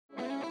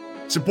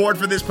Support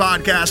for this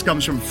podcast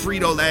comes from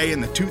Frito-Lay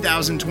and the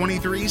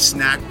 2023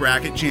 Snack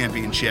Bracket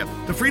Championship.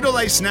 The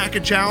Frito-Lay Snack-A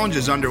Challenge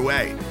is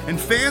underway, and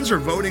fans are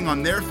voting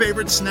on their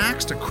favorite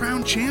snacks to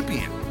crown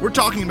champion. We're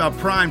talking about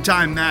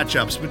prime-time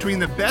matchups between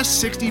the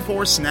best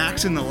 64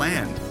 snacks in the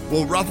land.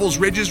 Will Ruffles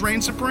Ridges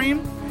reign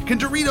supreme? Can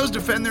Doritos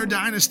defend their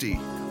dynasty?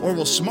 Or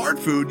will Smart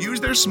Food use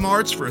their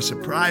smarts for a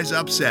surprise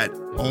upset?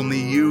 Only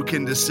you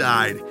can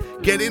decide.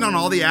 Get in on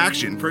all the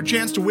action for a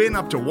chance to win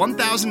up to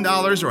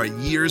 $1,000 or a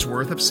year's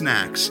worth of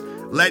snacks.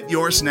 Let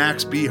your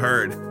snacks be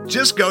heard.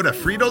 Just go to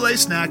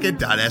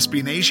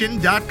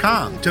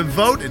fritolaysnacket.sbnation.com to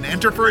vote and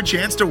enter for a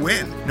chance to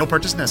win. No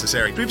purchase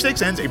necessary.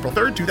 Sweepstakes ends April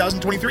 3rd,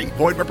 2023.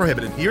 Void where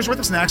prohibited. Year's worth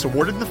of snacks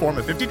awarded in the form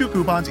of 52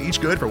 coupons, each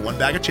good for one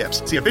bag of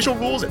chips. See official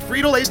rules at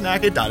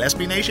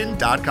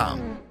fritolaysnacket.sbnation.com.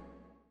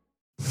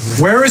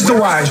 Where is the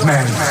wise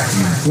man?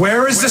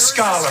 Where is the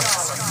scholar?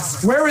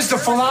 Where is the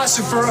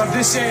philosopher of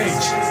this age?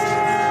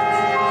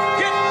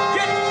 Get down.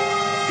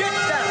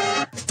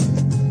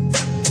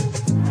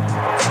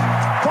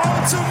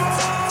 Baltimore!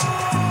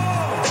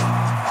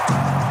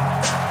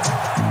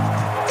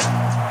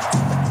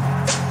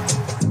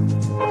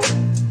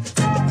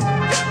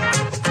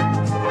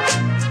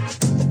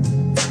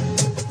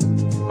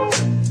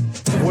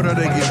 What are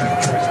they getting?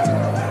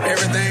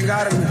 Everything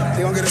out of me.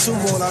 They gonna get a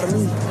Super Bowl out of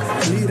me.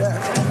 Believe that.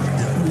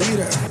 Believe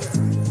that.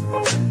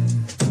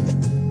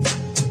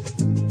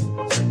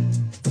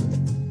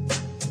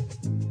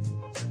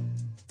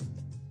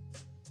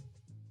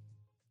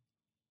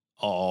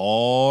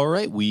 All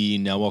right, we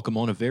now welcome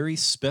on a very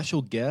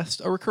special guest,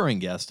 a recurring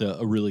guest, a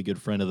really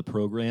good friend of the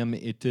program.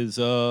 It is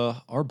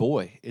our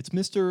boy. It's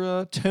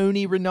Mr.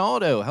 Tony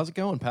Rinaudo. How's it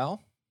going,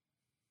 pal?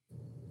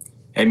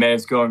 Hey, man,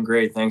 it's going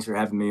great. Thanks for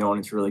having me on.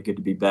 It's really good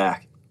to be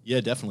back. Yeah,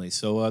 definitely.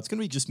 So it's going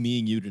to be just me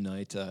and you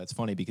tonight. It's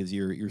funny because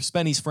you're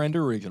Spenny's friend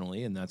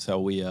originally, and that's how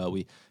we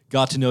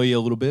got to know you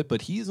a little bit.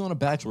 But he's on a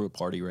bachelor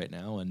party right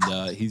now, and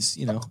he's,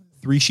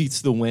 3 sheets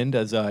to the wind,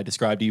 as I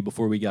described to you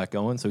before we got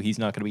going. So he's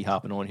not going to be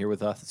hopping on here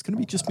with us. It's going to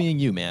be just me and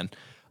you, man.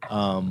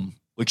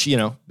 Which,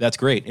 that's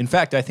great. In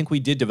fact, I think we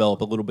did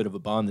develop a little bit of a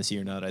bond this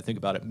year now that I think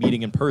about it,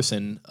 meeting in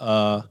person,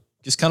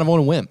 just kind of on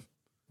a whim.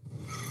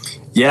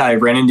 Yeah, I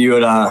ran into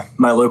you at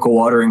my local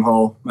watering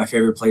hole, my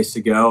favorite place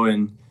to go,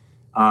 and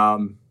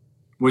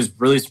was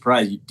really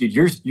surprised. Dude,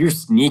 you're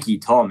sneaky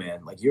tall,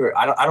 man. Like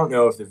I don't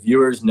know if the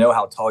viewers know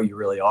how tall you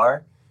really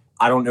are.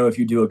 I don't know if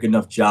you do a good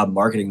enough job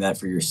marketing that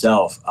for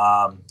yourself.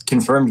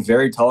 Confirmed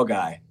very tall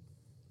guy.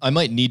 I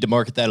might need to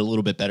market that a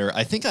little bit better.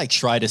 I think I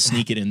try to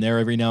sneak it in there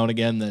every now and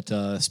again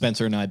that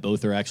Spencer and I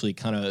both are actually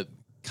kind of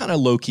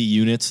low-key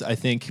units. I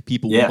think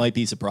people might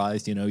be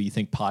surprised. You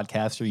think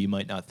podcaster, you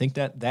might not think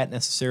that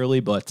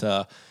necessarily, but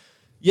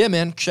yeah,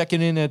 man,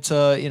 checking in at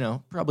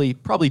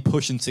probably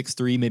pushing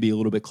 6'3", maybe a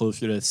little bit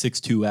closer to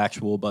 6'2"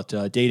 actual, but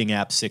dating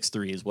app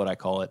 6'3" is what I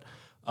call it.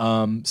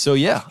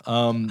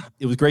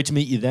 It was great to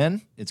meet you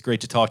then. It's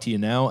great to talk to you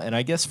now, and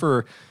I guess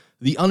for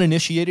the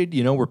uninitiated,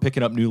 we're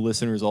picking up new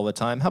listeners all the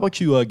time. How about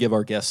you give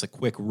our guests a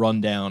quick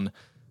rundown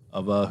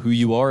of who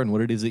you are and what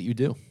it is that you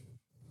do?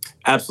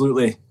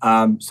 Absolutely.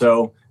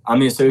 So I'm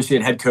the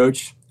associate head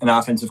coach and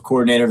offensive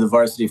coordinator of the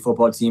varsity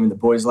football team in the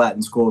Boys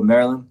Latin School of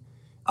Maryland,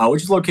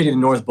 which is located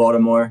in North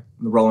Baltimore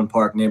in the Roland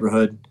Park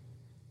neighborhood.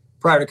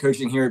 Prior to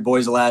coaching here at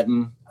Boys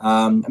Latin,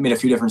 I made a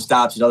few different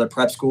stops at other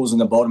prep schools in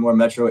the Baltimore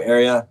metro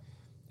area.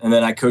 And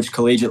then I coached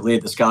collegiately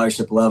at the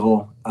scholarship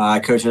level.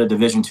 I coached at a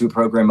Division II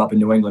program up in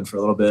New England for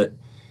a little bit.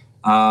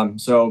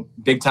 So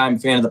big-time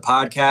fan of the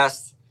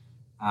podcast,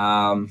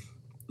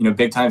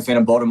 big-time fan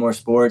of Baltimore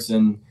sports.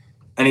 And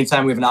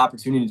anytime we have an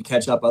opportunity to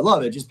catch up, I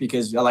love it just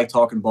because I like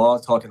talking ball,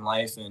 talking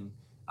life, and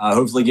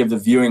hopefully give the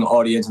viewing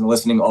audience and the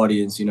listening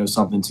audience,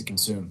 something to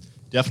consume.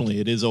 Definitely.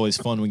 It is always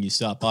fun when you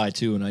stop by,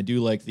 too. And I do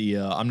like the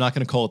I'm not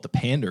going to call it the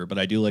pander, but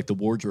I do like the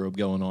wardrobe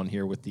going on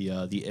here with the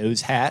O's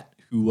hat,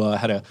 who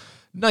had a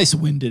nice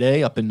win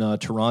today up in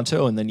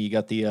Toronto, and then you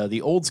got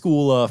the old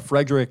school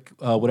Frederick,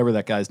 whatever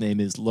that guy's name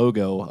is,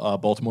 logo,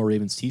 Baltimore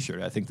Ravens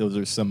T-shirt. I think those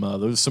are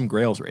some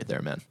grails right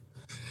there, man.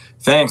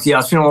 Thanks. Yeah, I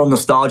was feeling a little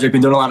nostalgic.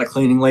 Been doing a lot of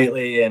cleaning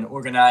lately and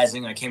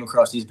organizing. I came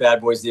across these bad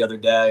boys the other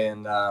day,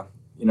 and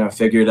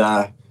figured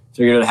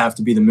it'd have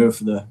to be the move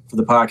for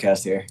the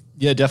podcast here.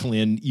 Yeah, definitely.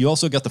 And you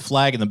also got the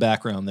flag in the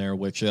background there,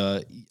 which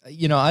I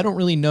don't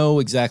really know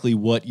exactly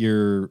what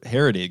your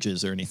heritage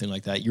is or anything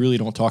like that. You really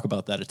don't talk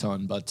about that a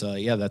ton, but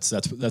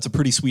that's a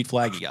pretty sweet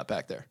flag you got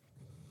back there.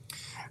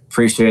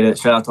 Appreciate it.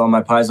 Shout out to all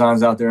my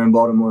paisans out there in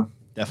Baltimore.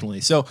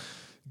 Definitely. So,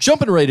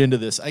 jumping right into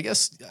this, I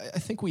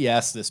think we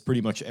ask this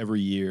pretty much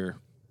every year,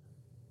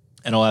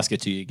 and I'll ask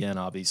it to you again,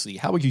 obviously.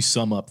 How would you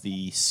sum up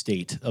the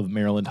state of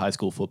Maryland high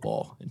school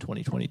football in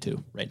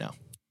 2022 right now?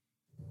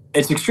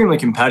 It's extremely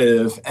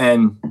competitive,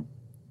 and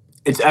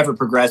it's ever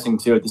progressing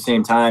too at the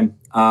same time.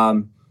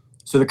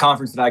 So the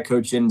conference that I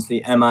coach in is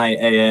the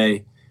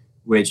MIAA,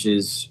 which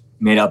is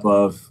made up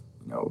of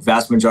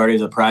vast majority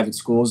of the private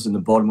schools in the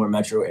Baltimore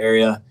metro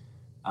area.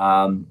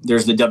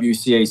 There's the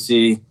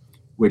WCAC,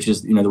 which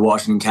is the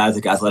Washington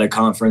Catholic Athletic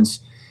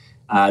Conference.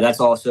 That's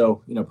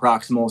also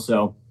proximal.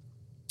 So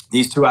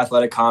these two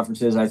athletic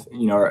conferences, I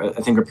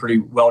think are pretty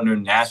well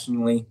known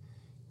nationally.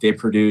 They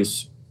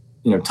produce,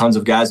 tons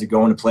of guys that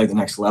go on to play at the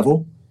next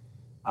level.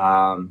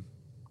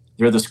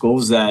 They're the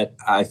schools that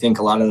I think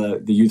a lot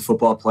of the youth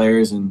football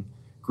players in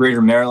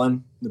Greater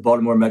Maryland, the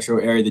Baltimore metro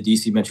area, the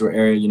DC metro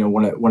area,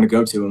 want to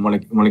go to and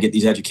want to get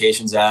these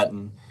educations at,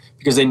 and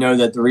because they know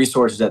that the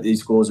resources at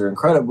these schools are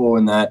incredible,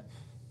 and that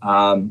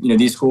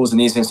these schools and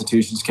these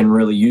institutions can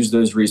really use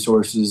those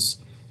resources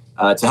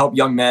to help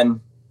young men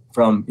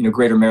from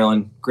Greater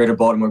Maryland, Greater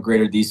Baltimore,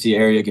 Greater DC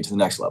area get to the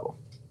next level.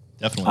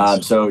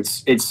 Definitely. So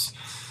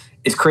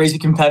it's crazy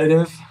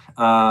competitive.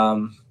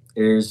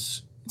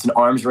 It's an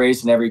arms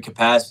race in every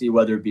capacity,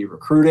 whether it be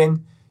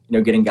recruiting,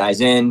 getting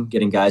guys in,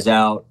 getting guys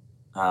out.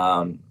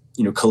 From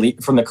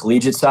the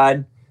collegiate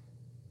side,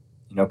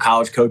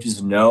 college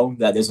coaches know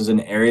that this is an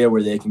area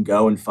where they can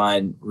go and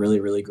find really,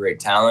 really great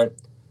talent.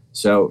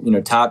 So,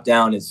 top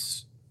down,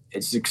 it's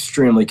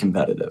extremely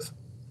competitive.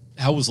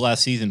 How was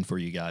last season for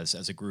you guys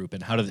as a group,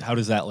 and how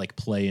does that like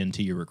play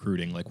into your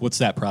recruiting? Like, what's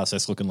that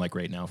process looking like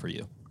right now for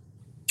you?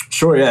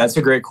 Sure, yeah, that's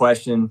a great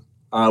question.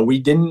 We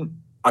didn't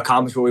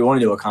accomplish what we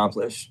wanted to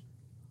accomplish.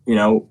 We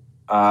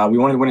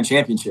wanted to win a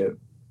championship.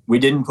 We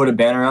didn't put a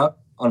banner up,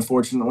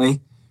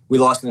 unfortunately. We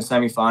lost in the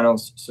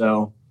semifinals.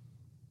 So,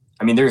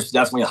 there's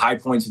definitely high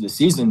points of the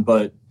season,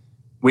 but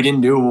we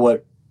didn't do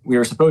what we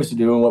were supposed to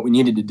do and what we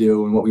needed to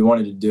do and what we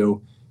wanted to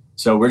do.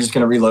 So we're just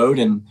going to reload.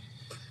 And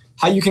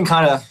how you can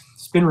kind of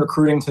spin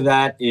recruiting to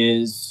that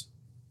is,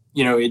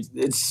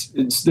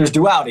 there's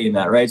duality in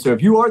that, right? So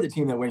if you are the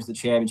team that wins the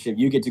championship,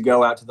 you get to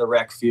go out to the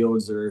rec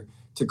fields or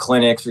to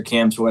clinics or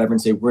camps or whatever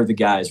and say, we're the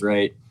guys,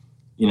 right?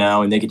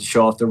 And they get to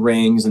show off the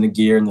rings and the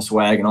gear and the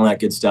swag and all that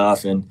good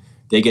stuff. And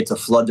they get to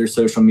flood their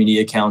social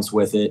media accounts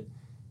with it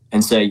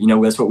and say,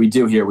 that's what we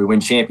do here. We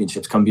win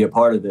championships. Come be a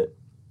part of it.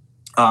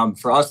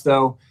 For us,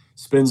 though,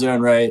 spin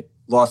zone, right?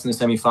 Lost in the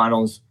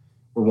semifinals.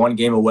 We're one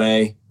game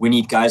away. We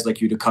need guys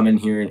like you to come in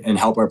here and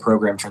help our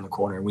program turn the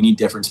corner. We need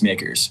difference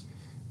makers.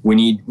 We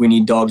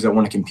need dogs that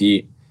want to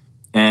compete.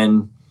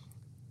 And,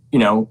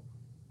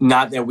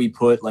 not that we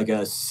put like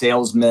a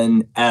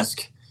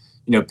salesman-esque,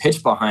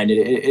 pitch behind it.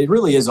 It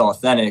really is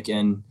authentic.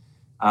 And,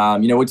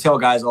 we tell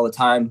guys all the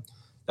time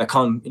that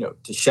come,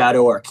 to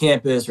shadow our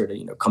campus or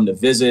to, come to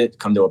visit,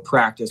 come to a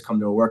practice, come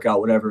to a workout,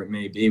 whatever it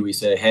may be. We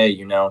say, hey,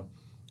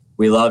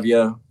 we love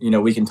you.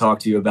 We can talk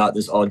to you about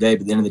this all day.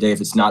 But at the end of the day,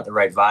 if it's not the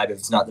right vibe, if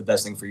it's not the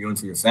best thing for you and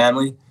for your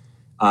family,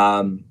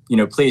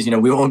 please,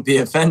 we won't be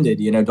offended.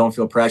 Don't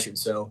feel pressured.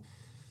 So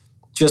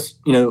just,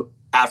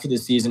 after the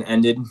season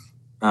ended,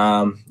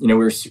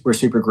 we're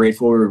super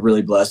grateful. We're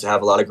really blessed to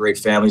have a lot of great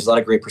families, a lot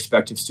of great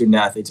prospective student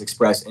athletes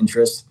express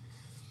interest,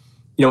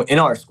 in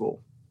our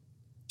school.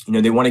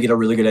 They want to get a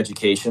really good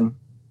education.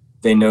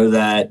 They know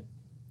that,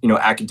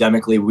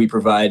 academically we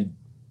provide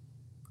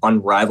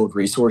unrivaled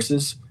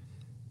resources,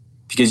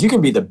 because you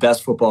can be the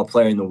best football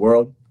player in the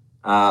world.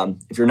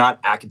 If you're not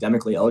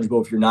academically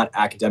eligible, if you're not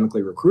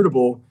academically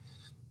recruitable,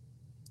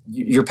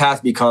 your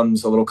path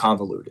becomes a little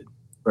convoluted,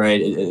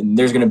 right? And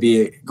there's going to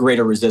be a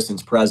greater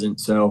resistance present.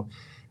 So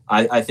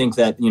I think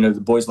that,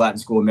 the Boys Latin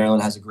School of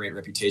Maryland has a great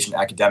reputation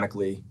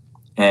academically.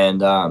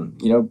 And,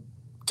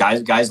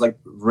 guys like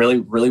really,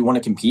 really want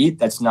to compete.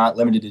 That's not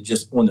limited to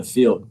just on the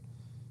field.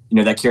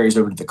 That carries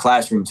over to the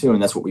classroom too.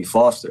 And that's what we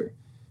foster.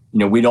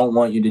 We don't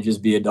want you to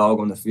just be a dog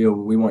on the field.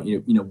 We want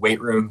you to,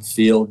 weight room,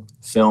 field,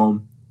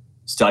 film,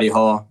 study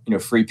hall,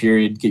 free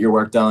period, get your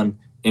work done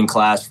in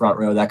class, front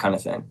row, that kind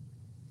of thing.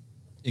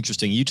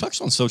 Interesting. You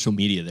touched on social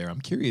media there. I'm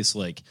curious,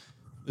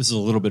 this is a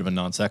little bit of a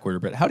non sequitur,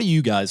 but how do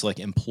you guys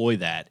employ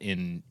that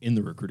in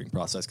the recruiting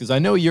process? Because I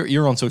know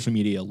you're on social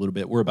media a little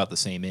bit. We're about the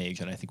same age,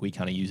 and I think we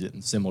kind of use it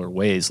in similar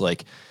ways.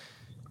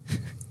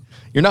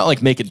 You're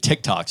not making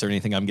TikToks or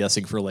anything, I'm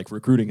guessing, for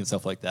recruiting and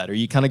stuff like that. Are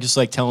you kind of just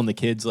telling the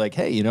kids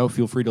hey,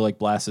 feel free to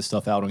blast this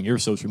stuff out on your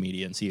social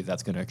media and see if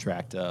that's going to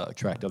attract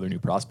other new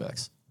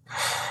prospects?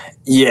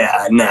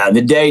 Yeah, no.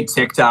 The day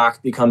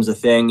TikTok becomes a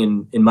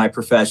thing in my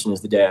profession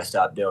is the day I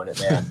stop doing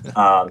it,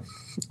 man.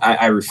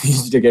 I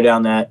refuse to go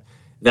down that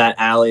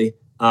alley.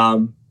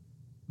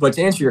 But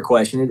to answer your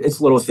question,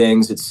 it's little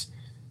things. It's,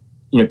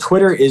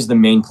 Twitter is the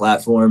main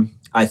platform,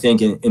 I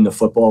think, in the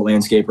football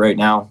landscape right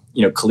now,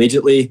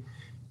 collegiately,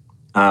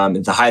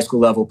 at the high school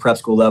level, prep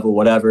school level,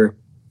 whatever.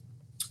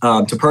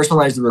 To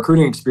personalize the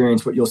recruiting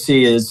experience, what you'll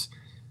see is,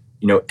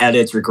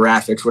 edits or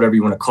graphics, whatever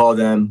you want to call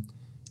them,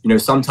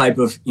 some type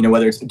of,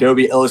 whether it's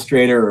Adobe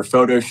Illustrator or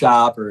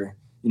Photoshop or,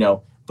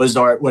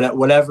 Bizarre,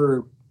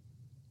 whatever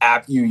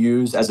app you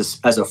use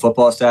as a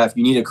football staff,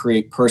 you need to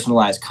create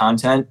personalized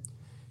content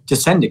to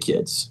send to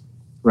kids,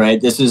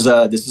 right? This is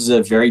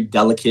a very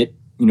delicate,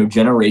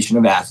 generation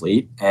of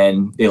athlete,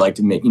 and they like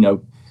to make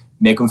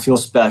them feel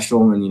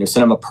special, and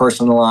send them a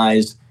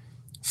personalized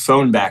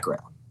phone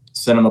background,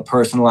 send them a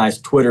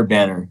personalized Twitter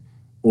banner,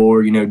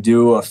 or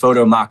do a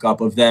photo mock-up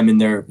of them in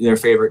their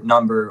favorite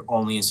number,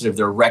 only instead of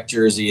their rec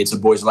jersey, it's a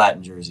Boys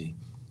Latin jersey.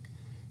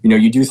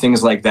 You do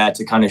things like that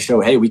to kind of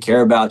show, hey, we care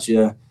about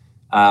you.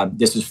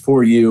 This is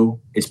for you.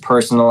 It's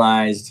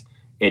personalized.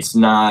 It's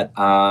not,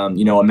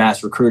 a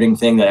mass recruiting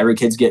thing that every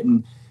kid's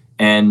getting,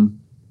 And,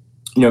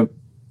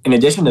 in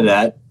addition to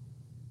that,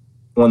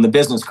 on the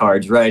business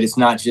cards, right, it's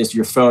not just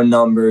your phone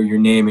number, your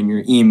name, and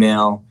your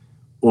email,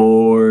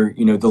 or,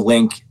 the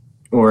link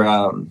or,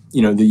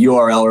 the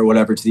URL or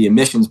whatever to the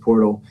admissions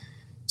portal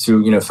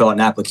to, fill out an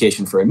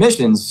application for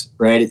admissions,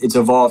 right? It's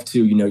evolved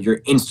to, your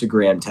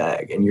Instagram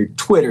tag and your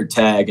Twitter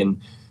tag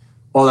and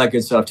all that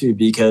good stuff too,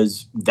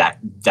 because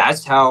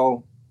that's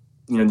how,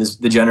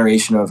 the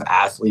generation of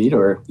athlete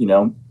or,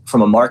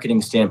 from a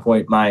marketing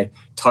standpoint, my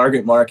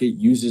target market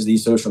uses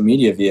these social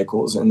media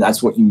vehicles, and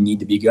that's what you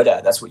need to be good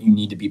at. That's what you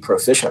need to be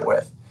proficient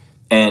with.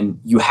 And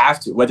you have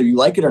to, whether you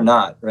like it or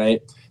not,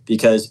 right?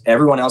 Because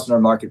everyone else in our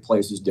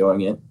marketplace is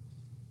doing it.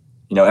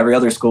 Every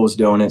other school is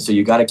doing it. So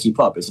you got to keep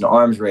up. It's an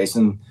arms race.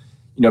 And,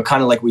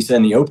 kind of like we said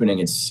in the opening,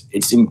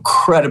 it's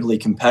incredibly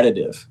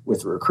competitive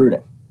with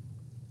recruiting.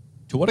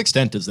 To what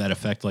extent does that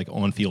affect like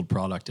on-field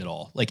product at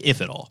all? Like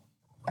if at all?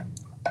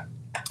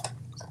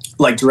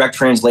 Like direct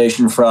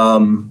translation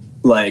from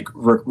like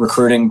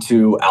recruiting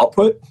to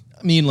output?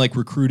 I mean, like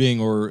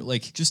recruiting or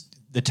like just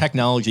the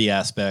technology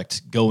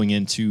aspect going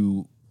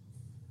into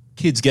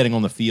kids getting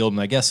on the field. And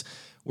I guess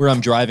where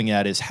I'm driving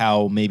at is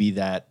how maybe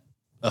that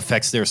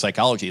affects their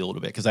psychology a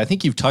little bit. Because I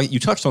think you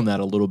touched on that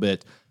a little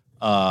bit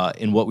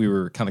in what we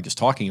were kind of just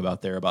talking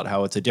about there about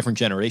how it's a different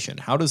generation.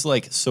 How does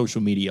like social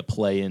media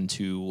play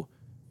into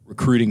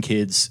recruiting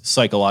kids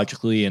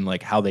psychologically and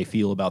like how they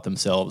feel about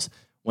themselves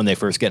when they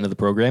first get into the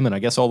program, and I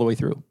guess all the way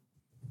through?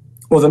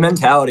 Well, the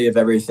mentality of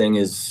everything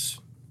is,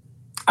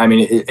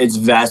 it's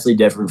vastly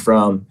different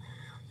from,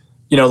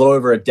 a little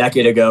over a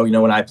decade ago,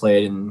 when I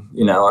played, and,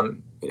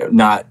 I'm,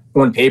 not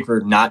on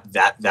paper, not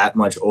that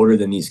much older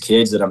than these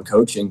kids that I'm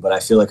coaching, but I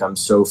feel like I'm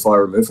so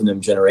far removed from them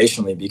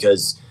generationally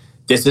because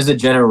this is a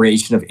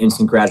generation of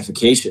instant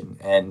gratification.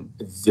 And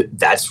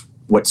that's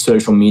what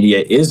social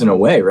media is in a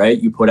way,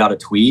 right? You put out a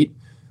tweet,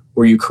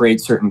 or you create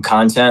certain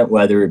content,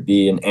 whether it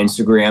be an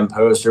Instagram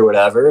post or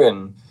whatever,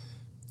 and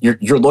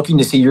you're looking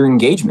to see your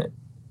engagement,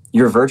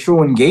 your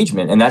virtual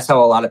engagement. And that's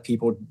how a lot of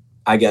people,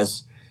 I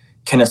guess,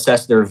 can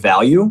assess their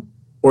value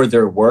or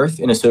their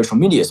worth in a social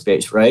media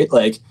space, right?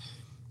 Like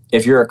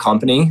if you're a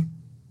company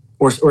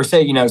or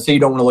say, say you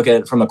don't want to look at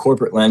it from a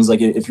corporate lens,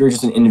 like if you're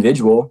just an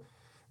individual,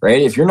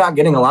 right? If you're not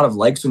getting a lot of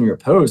likes on your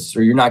posts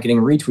or you're not getting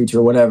retweets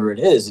or whatever it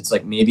is, it's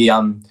like maybe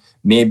I'm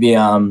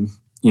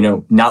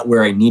not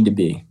where I need to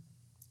be.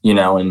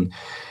 And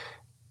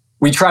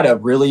we try to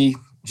really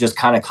just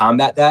kind of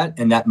combat that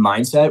and that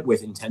mindset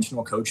with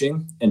intentional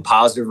coaching and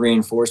positive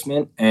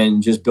reinforcement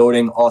and just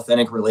building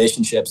authentic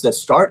relationships that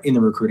start in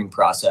the recruiting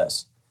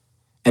process.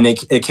 And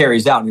it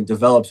carries out and it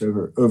develops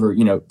over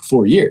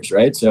 4 years,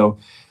 right? So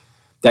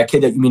that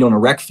kid that you meet on a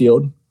rec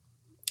field,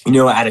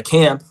 at a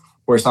camp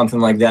or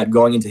something like that,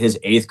 going into his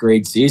 8th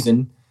grade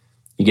season,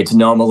 you get to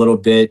know him a little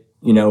bit.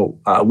 We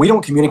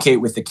don't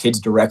communicate with the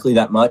kids directly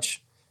that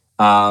much.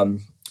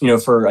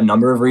 For a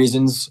number of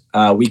reasons.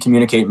 We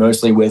communicate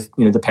mostly with,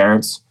 the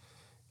parents.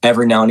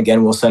 Every now and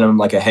again, we'll send them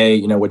like a, hey,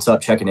 what's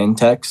up, checking in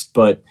text.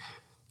 But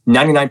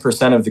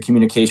 99% of the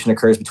communication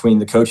occurs between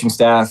the coaching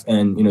staff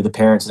and, the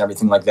parents and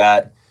everything like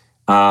that.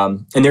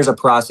 And there's a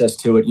process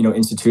to it,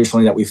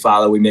 institutionally that we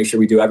follow. We make sure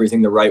we do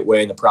everything the right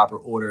way in the proper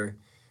order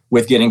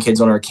with getting kids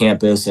on our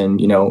campus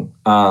and,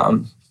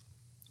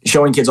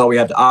 showing kids all we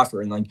have to offer.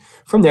 And like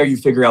from there, you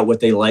figure out what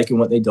they like and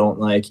what they don't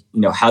like,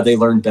 how they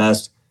learn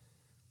best.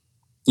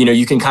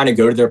 You can kind of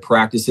go to their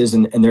practices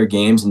and their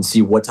games and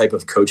see what type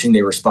of coaching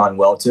they respond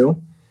well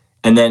to.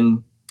 And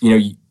then,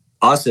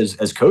 us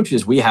as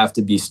coaches, we have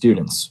to be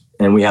students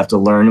and we have to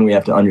learn and we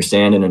have to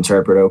understand and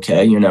interpret,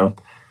 okay,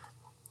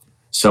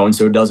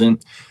 so-and-so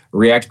doesn't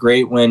react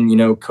great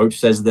when, coach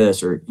says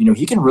this, or,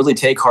 he can really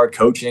take hard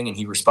coaching and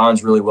he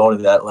responds really well to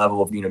that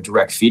level of,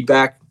 direct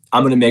feedback.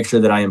 I'm going to make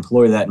sure that I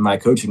employ that in my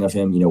coaching of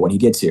him, when he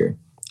gets here.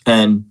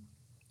 And,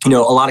 a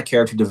lot of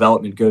character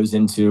development goes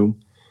into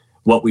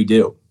what we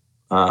do.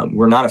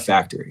 We're not a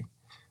factory.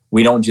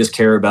 We don't just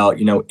care about,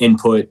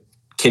 input,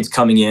 kids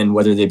coming in,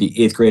 whether they be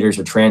 8th graders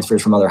or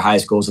transfers from other high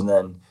schools, and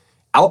then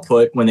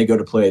output when they go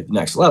to play at the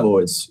next level.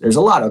 There's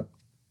a lot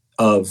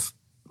of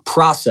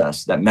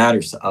process that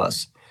matters to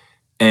us.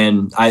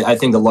 And I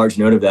think a large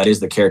note of that is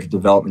the character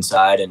development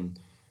side. And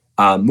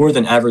more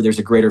than ever, there's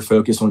a greater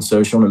focus on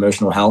social and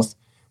emotional health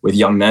with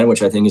young men,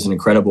 which I think is an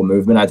incredible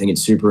movement. I think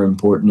it's super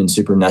important and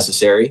super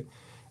necessary.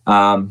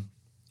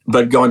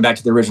 But going back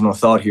to the original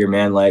thought here,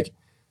 man, like,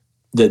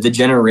 the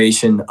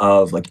generation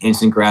of like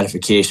instant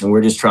gratification,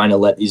 we're just trying to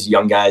let these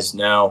young guys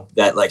know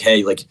that like,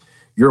 hey, like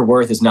your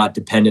worth is not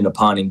dependent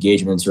upon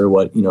engagements or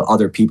what,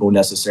 other people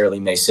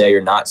necessarily may say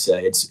or not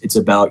say. It's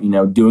about,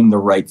 doing the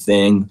right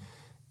thing,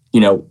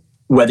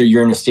 whether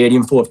you're in a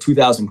stadium full of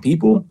 2,000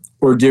 people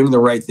or doing the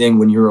right thing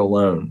when you're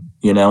alone,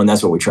 and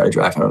that's what we try to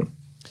drive home.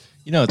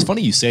 It's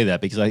funny you say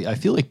that because I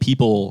feel like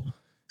people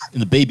in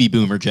the baby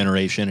boomer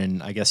generation,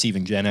 and I guess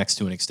even Gen X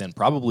to an extent,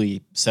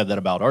 probably said that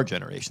about our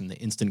generation, the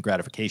instant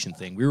gratification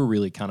thing. We were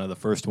really kind of the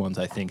first ones,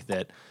 I think,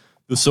 that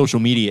the social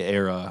media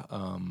era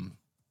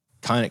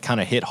kind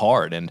of hit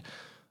hard. And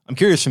I'm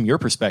curious from your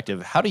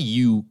perspective, how do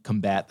you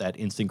combat that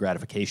instant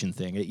gratification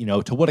thing?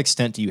 To what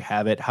extent do you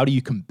have it? How do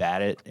you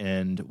combat it?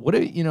 And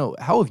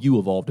how have you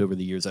evolved over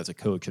the years as a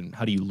coach, and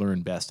how do you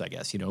learn best, I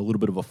guess? A little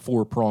bit of a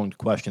 4-pronged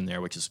question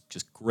there, which is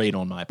just great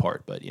on my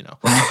part, but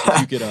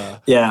if you could,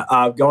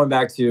 going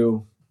back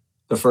to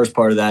the first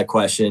part of that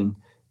question,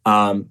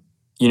 we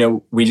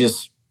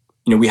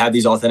have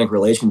these authentic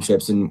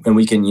relationships, and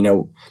we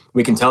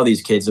can tell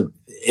these kids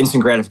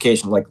instant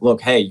gratification, like,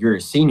 look, hey, you're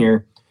a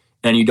senior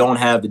and you don't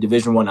have the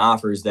Division I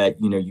offers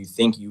that, you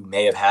think you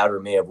may have had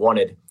or may have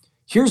wanted.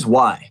 Here's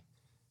why.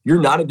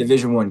 You're not a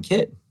Division I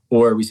kid.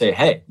 Or we say,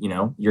 hey,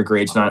 your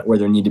grade's not where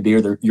they need to be,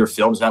 or your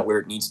film's not where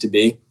it needs to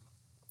be.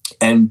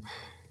 And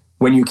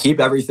when you keep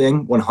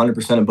everything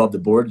 100% above the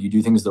board, you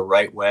do things the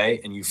right way,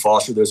 and you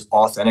foster those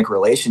authentic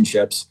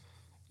relationships,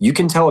 you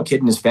can tell a kid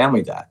and his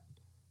family that.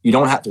 You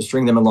don't have to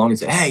string them along and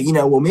say, hey,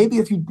 maybe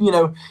if you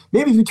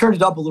turned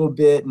it up a little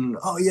bit, and,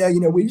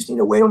 we just need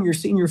to wait on your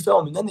senior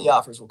film and then the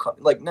offers will come.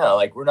 Like, no,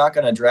 we're not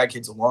going to drag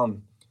kids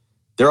along.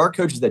 There are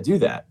coaches that do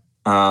that.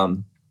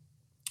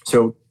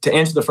 So to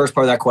answer the first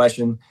part of that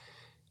question,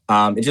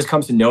 it just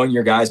comes to knowing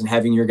your guys and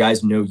having your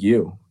guys know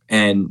you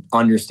and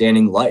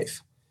understanding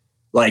life.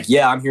 Like,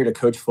 yeah, I'm here to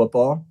coach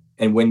football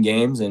and win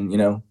games and,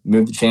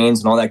 move the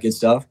chains and all that good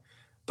stuff.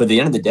 But at the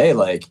end of the day,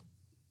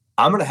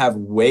 I'm going to have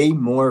way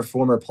more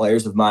former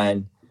players of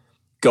mine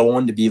go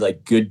on to be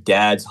good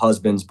dads,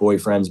 husbands,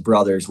 boyfriends,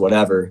 brothers,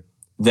 whatever,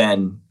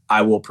 than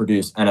I will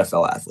produce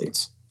NFL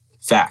athletes.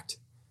 Fact.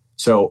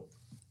 So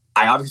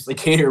I obviously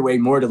cater way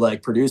more to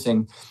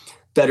producing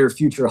better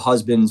future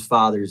husbands,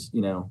 fathers,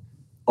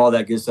 all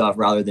that good stuff,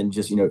 rather than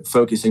just,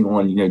 focusing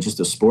on, just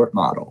a sport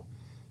model.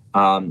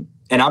 And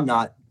I'm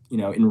not,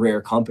 in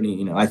rare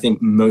company. I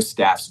think most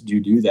staffs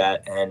do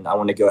that. And I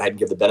want to go ahead and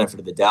give the benefit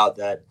of the doubt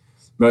that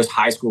most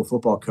high school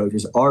football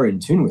coaches are in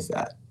tune with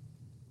that.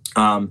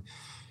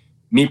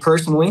 Me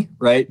personally,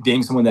 right,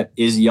 being someone that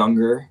is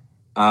younger,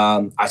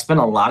 I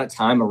spent a lot of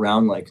time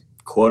around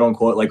quote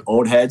unquote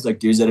old heads,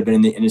 dudes that have been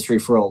in the industry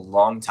for a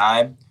long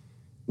time,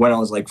 when I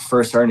was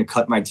first starting to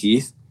cut my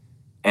teeth.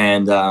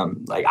 And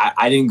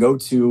I didn't go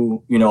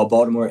to a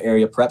Baltimore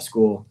area prep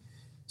school,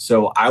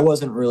 so I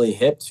wasn't really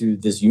hip to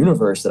this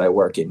universe that I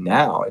work in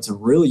now. It's a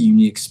really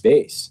unique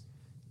space.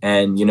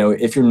 And,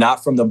 if you're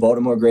not from the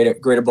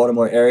greater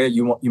Baltimore area,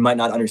 you might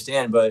not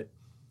understand. But,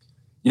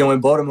 in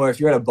Baltimore, if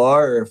you're at a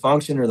bar or a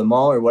function or the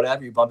mall or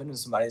whatever, you bump into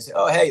somebody and say,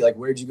 oh, hey,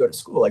 where'd you go to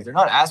school? They're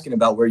not asking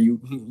about where you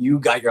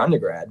got your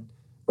undergrad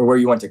or where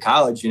you went to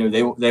college.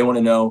 They want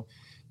to know,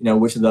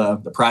 which of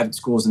the private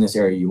schools in this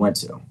area you went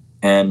to.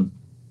 And,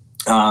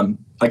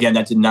 again,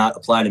 that did not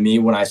apply to me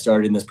when I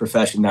started in this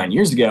profession 9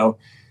 years ago.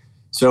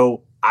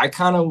 So I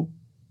kind of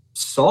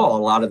saw a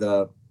lot of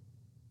the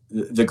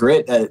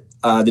grit that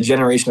the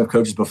generation of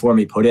coaches before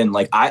me put in.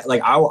 I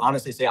will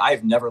honestly say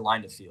I've never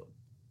lined a field.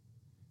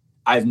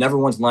 I've never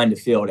once lined a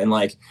field. And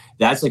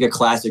that's a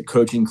classic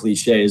coaching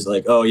cliche is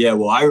oh yeah,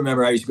 well, I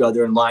remember I used to go out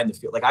there and line the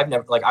field.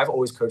 I've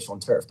always coached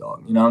on turf,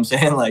 dog. You know what I'm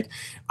saying?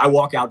 I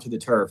walk out to the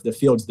turf, the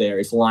field's there,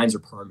 its lines are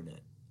permanent.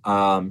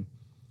 When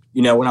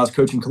I was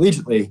coaching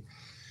collegiately,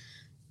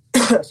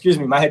 excuse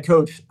me, my head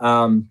coach,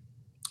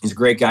 he's a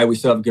great guy. We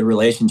still have a good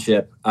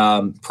relationship.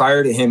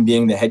 Prior to him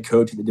being the head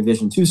coach at the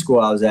Division II school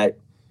I was at,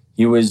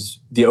 he was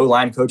the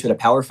O-line coach at a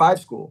Power 5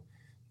 school.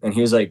 And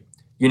he was like,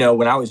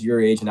 when I was your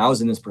age and I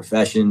was in this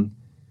profession,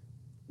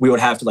 we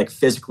would have to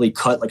physically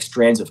cut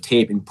strands of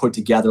tape and put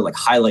together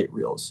highlight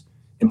reels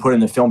and put in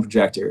the film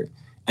projector.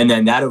 And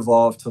then that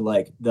evolved to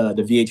the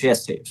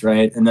VHS tapes,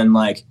 right? And then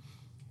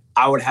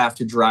I would have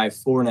to drive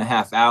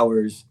 4.5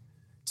 hours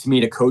to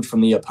meet a coach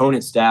from the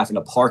opponent staff in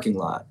a parking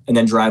lot and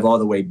then drive all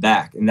the way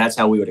back. And that's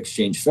how we would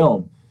exchange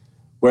film.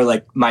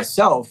 Where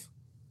myself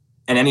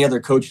and any other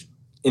coach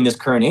in this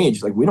current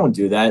age, we don't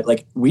do that.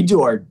 We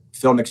do our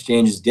film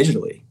exchanges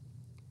digitally.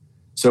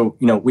 So,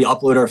 we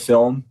upload our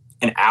film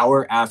an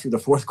hour after the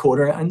fourth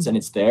quarter ends and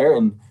it's there,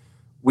 and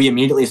we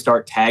immediately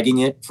start tagging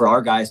it for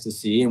our guys to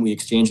see, and we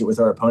exchange it with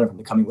our opponent from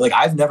the coming.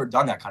 I've never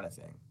done that kind of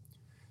thing.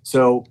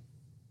 So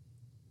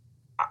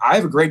I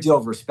have a great deal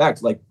of respect,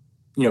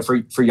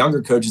 for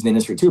younger coaches in the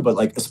industry too,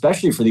 but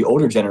especially for the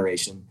older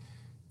generation.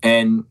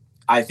 And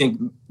I think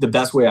the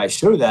best way I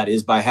show that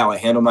is by how I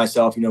handle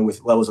myself,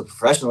 with levels of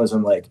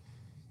professionalism,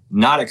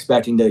 not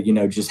expecting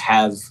to, just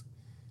have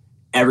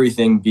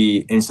everything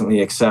be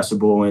instantly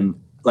accessible.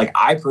 And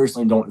I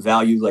personally don't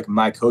value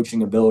my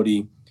coaching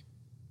ability,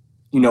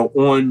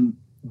 on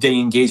the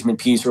engagement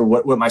piece or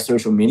what my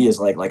social media is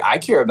like. I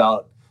care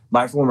about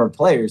my former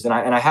players, and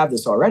I have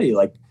this already,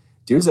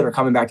 dudes that are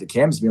coming back to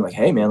campus being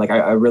hey man,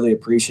 I really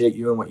appreciate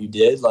you and what you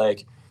did.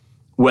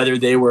 Whether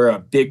they were a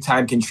big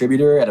time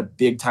contributor at a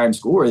big time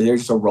school or they're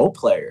just a role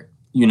player,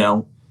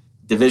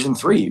 Division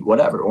III,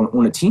 whatever,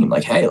 on a team.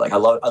 Hey, I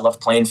love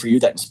playing for you.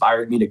 That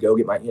inspired me to go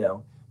get my,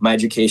 my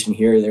education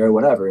here or there or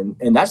whatever.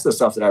 And that's the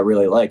stuff that I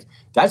really like.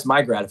 That's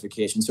my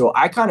gratification. So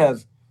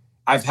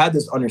I've had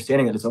this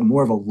understanding that it's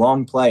more of a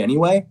long play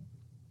anyway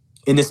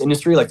in this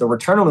industry. The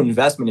return on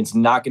investment, it's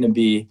not going to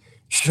be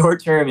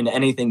short term in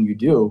anything you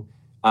do.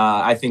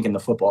 I think in the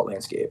football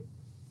landscape.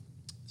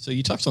 So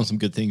you touched on some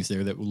good things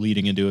there that were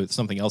leading into it.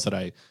 Something else that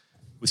I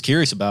was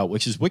curious about,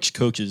 which is which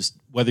coaches,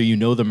 whether you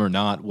know them or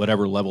not,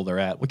 whatever level they're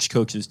at, which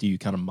coaches do you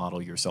kind of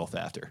model yourself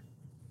after?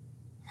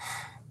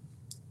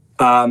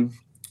 To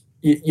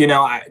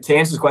answer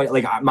this question,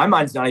 like my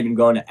mind's not even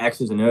going to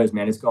X's and O's,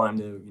 man. It's going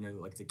to,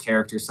 like the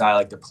character side,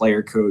 like the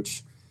player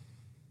coach,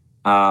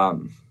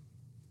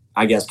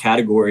 I guess,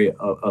 category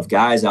of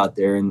guys out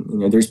there.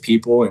 And, there's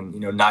people and,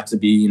 not to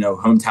be,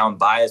 hometown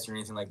biased or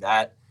anything like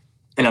that.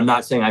 And I'm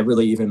not saying I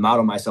really even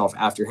model myself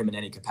after him in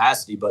any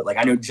capacity, but like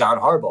I know John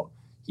Harbaugh.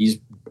 He's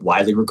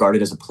widely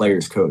regarded as a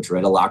player's coach,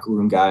 right? A locker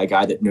room guy, a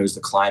guy that knows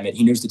the climate.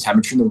 He knows the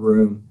temperature in the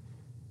room.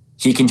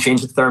 He can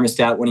change the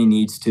thermostat when he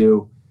needs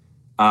to.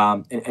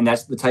 And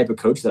that's the type of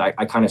coach that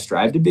I kind of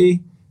strive to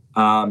be.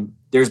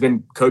 There's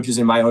been coaches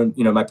in my own,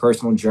 my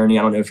personal journey.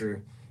 I don't know if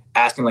you're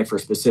asking like for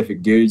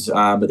specific dudes,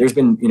 but there's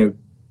been,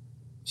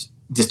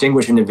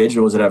 distinguished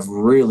individuals that have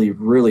really,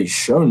 really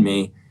shown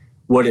me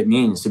what it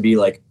means to be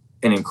like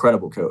an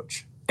incredible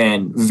coach.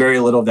 And very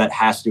little of that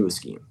has to do with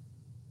scheme.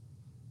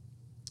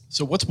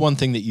 So what's one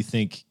thing that you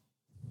think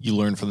you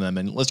learn from them?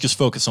 And let's just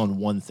focus on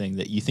one thing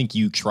that you think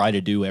you try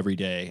to do every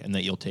day and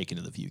that you'll take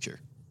into the future.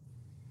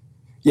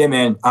 Yeah,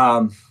 man.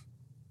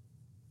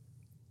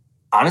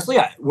 Honestly,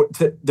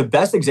 the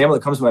best example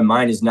that comes to my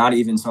mind is not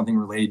even something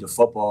related to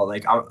football.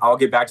 Like I'll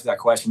get back to that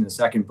question in a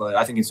second, but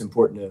I think it's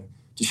important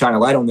to shine a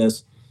light on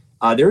this.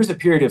 There was a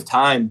period of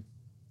time,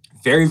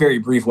 very, very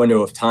brief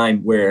window of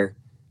time where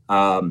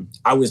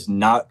I was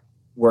not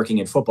working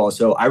in football.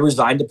 So I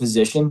resigned a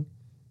position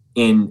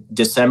in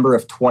December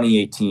of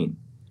 2018.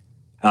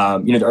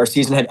 Our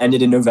season had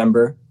ended in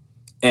November,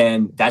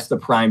 and that's the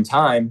prime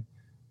time,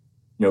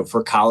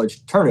 for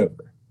college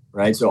turnover,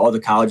 right? So all the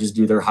colleges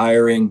do their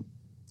hiring,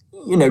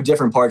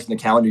 different parts in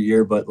the calendar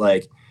year, but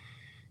like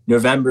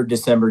November,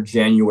 December,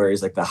 January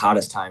is like the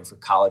hottest time for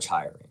college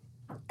hiring.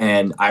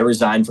 And I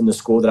resigned from the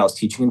school that I was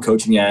teaching and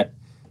coaching at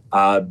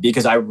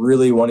because I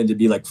really wanted to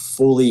be like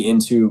fully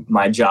into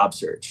my job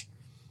search.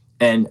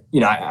 And,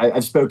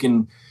 I've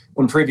spoken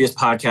on previous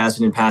podcasts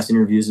and in past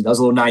interviews, that was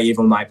a little naive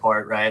on my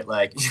part, right?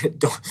 Like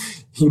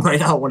you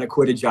might not want to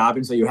quit a job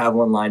until you have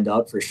one lined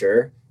up for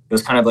sure. It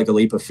was kind of like a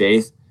leap of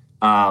faith.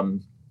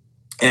 And,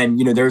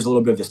 there was a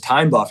little bit of this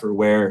time buffer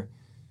where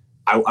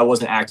I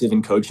wasn't active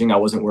in coaching. I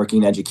wasn't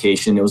working in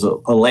education. It was a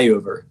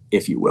layover,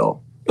 if you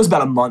will. It was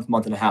about a month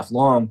and a half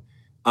long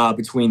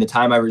between the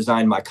time I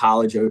resigned my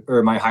college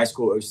or my high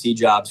school OC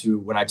job to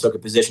when I took a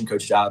position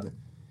coach job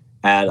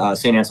at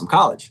St. Anselm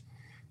College.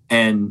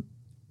 And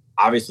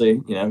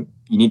obviously,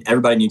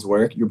 everybody needs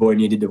work. Your boy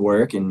needed to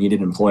work and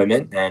needed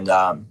employment. And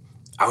I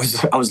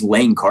was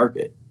laying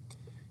carpet.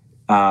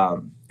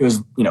 It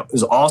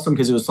was awesome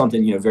because it was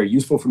something, very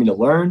useful for me to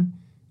learn.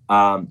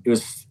 It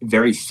was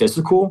very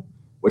physical,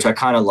 which I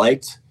kind of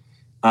liked.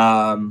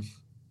 I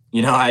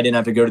didn't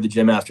have to go to the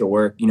gym after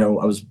work. I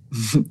was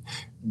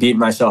beating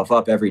myself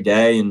up every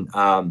day. And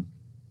I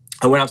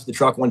went out to the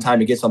truck one time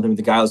to get something with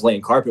the guy I was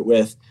laying carpet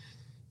with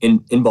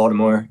in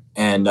Baltimore.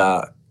 And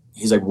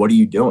he's like, "What are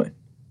you doing?"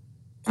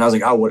 And I was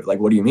like, "Oh, what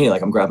do you mean?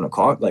 Like I'm grabbing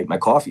my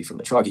coffee from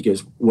the truck." He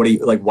goes, "What are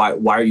you like?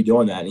 Why are you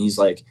doing that?" And he's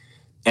like,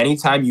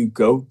 "Anytime you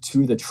go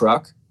to the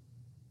truck,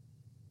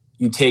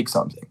 you take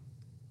something.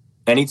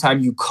 Anytime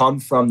you come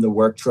from the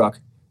work truck,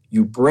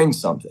 you bring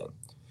something."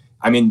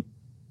 I mean,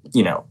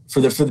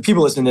 for the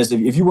people listening to this,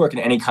 if you work in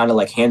any kind of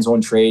like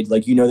hands-on trade,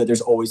 like that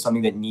there's always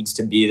something that needs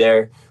to be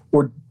there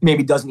or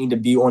maybe doesn't need to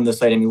be on the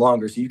site any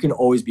longer. So you can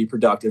always be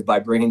productive by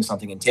bringing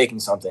something and taking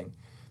something.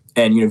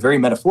 And, very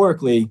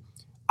metaphorically,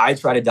 I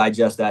try to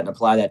digest that and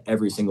apply that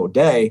every single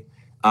day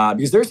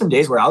because there's some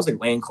days where I was like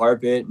laying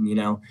carpet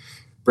and,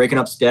 breaking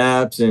up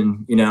steps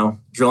and,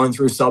 drilling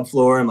through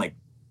subfloor. I'm like,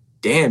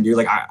 damn, dude,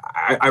 like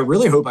I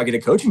really hope I get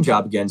a coaching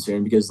job again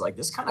soon because like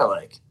this kind of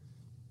like,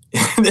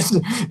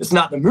 it's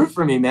not the move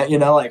for me, man.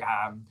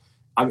 I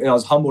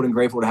was humbled and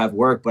grateful to have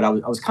work, but I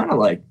was kind of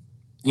like,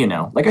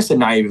 like I said,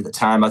 naive at the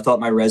time. I thought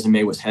my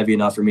resume was heavy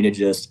enough for me to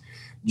just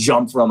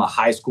jump from a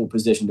high school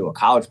position to a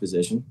college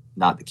position.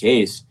 Not the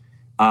case.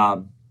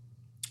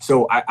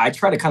 So I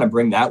try to kind of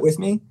bring that with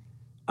me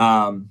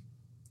and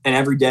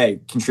every day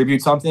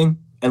contribute something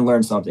and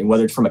learn something,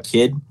 whether it's from a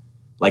kid,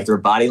 like their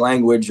body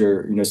language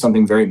or,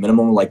 something very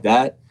minimal like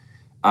that,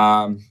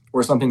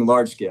 or something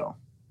large scale.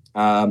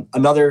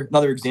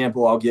 Another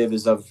example I'll give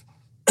is of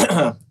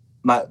one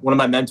of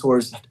my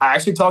mentors. I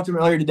actually talked to him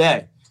earlier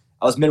today.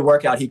 I was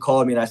mid-workout. He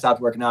called me and I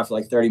stopped working out for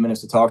like 30 minutes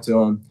to talk to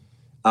him.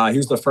 He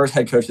was the first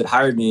head coach that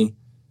hired me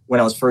when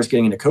I was first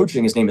getting into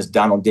coaching. His name is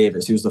Donald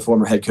Davis. He was the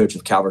former head coach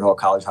of Calvert Hall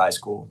College High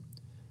School.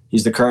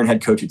 He's the current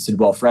head coach at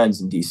Sidwell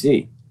Friends in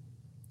D.C.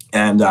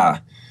 And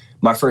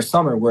my first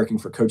summer working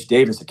for Coach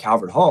Davis at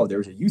Calvert Hall, there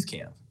was a youth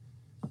camp.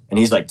 And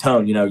he's like,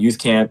 Tone, youth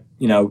camp,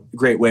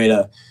 great way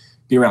to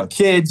be around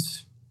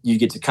kids. You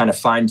get to kind of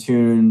fine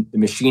tune the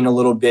machine a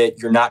little bit.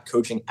 You're not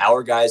coaching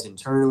our guys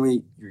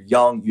internally. You're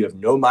young. You have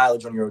no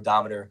mileage on your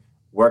odometer.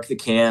 Work the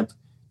camp.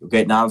 You'll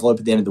get an envelope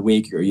at the end of the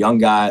week. You're a young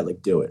guy.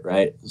 Like, do it,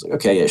 right? I was like,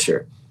 okay, yeah,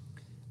 sure.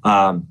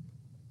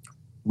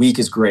 Week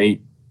is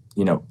great.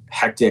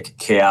 Hectic,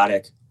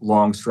 chaotic,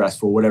 long,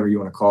 stressful, whatever you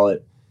want to call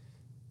it.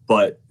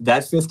 But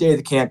that 5th day of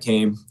the camp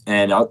came,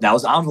 and that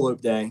was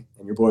envelope day,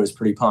 and your boy was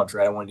pretty pumped,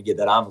 right? I wanted to get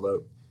that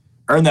envelope,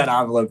 earn that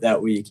envelope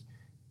that week.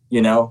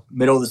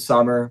 Middle of the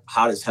summer,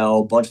 hot as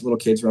hell, bunch of little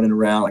kids running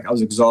around. Like, I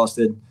was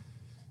exhausted.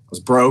 I was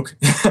broke,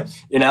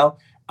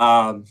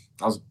 I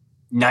was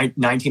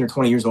 19 or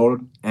 20 years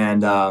old,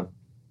 and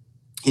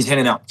he's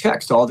handing out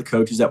checks to all the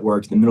coaches that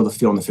worked in the middle of the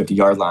field on the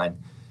 50-yard line.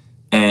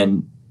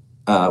 And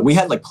we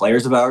had, like,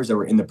 players of ours that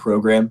were in the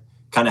program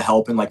kind of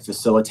helping, like,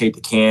 facilitate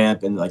the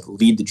camp and, like,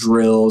 lead the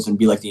drills and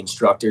be, like, the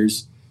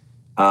instructors.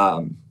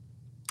 And,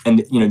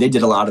 they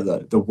did a lot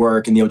of the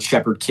work, and they would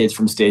shepherd kids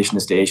from station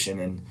to station.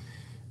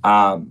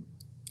 And,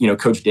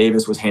 Coach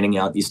Davis was handing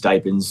out these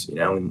stipends, in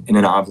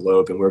an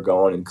envelope, and we're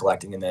going and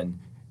collecting. And then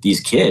these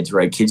kids,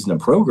 right, kids in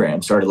the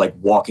program started, like,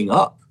 walking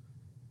up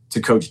to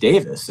Coach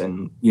Davis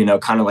and,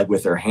 kind of, like,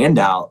 with their hand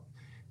out.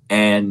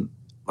 And,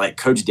 like,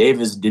 Coach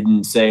Davis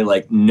didn't say,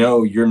 like,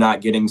 no, you're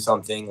not getting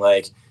something,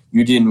 like,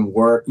 you didn't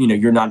work,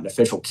 you're not an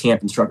official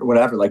camp instructor,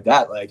 whatever, like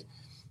that. Like,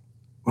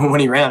 when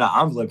he ran out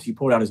of envelopes, he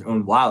pulled out his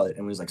own wallet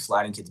and was, like,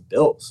 sliding kids'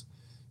 bills.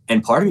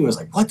 And part of me was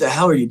like, what the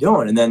hell are you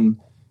doing? And then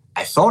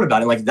I thought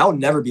about it, like, that would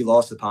never be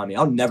lost upon me.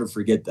 I'll never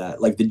forget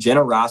that. Like, the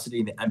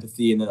generosity, the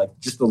empathy, and then, like,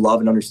 just the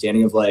love and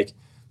understanding of, like,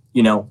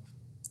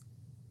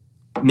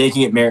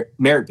 making it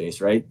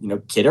merit-based, right?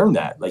 Kid earned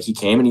that. Like, he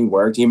came and he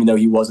worked, even though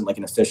he wasn't, like,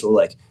 an official,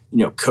 like,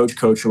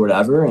 coach or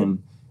whatever.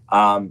 And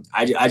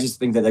I just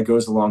think that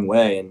goes a long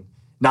way. And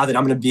not that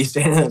I'm going to be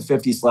standing at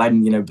 50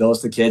 sliding,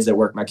 bills to kids that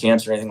work my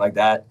camps or anything like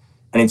that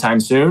anytime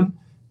soon.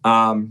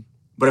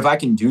 But if I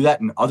can do that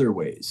in other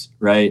ways,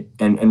 right,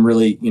 and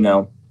really,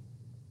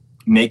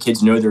 make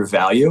kids know their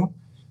value,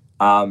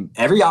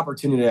 every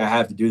opportunity I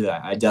have to do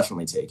that, I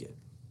definitely take it.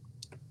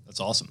 That's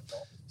awesome.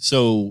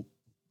 So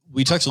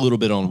we touched a little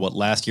bit on what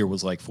last year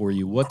was like for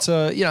you. What's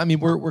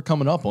we're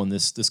coming up on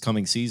this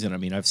coming season. I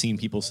mean, I've seen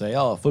people say,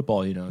 oh,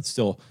 football, it's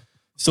still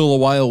a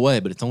while away,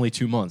 but it's only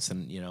 2 months.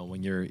 And,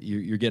 when you're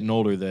getting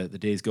older, the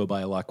days go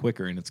by a lot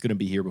quicker, and it's going to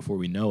be here before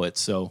we know it.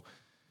 So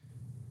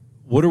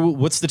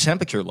what's the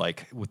temperature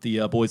like with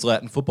the boys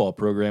Latin football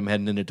program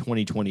heading into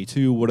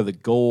 2022? What are the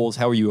goals?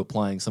 How are you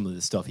applying some of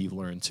the stuff you've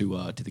learned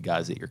to the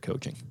guys that you're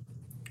coaching?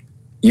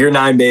 Year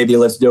 9, baby.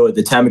 Let's do it.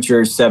 The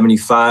temperature is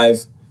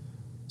 75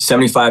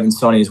 and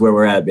sunny is where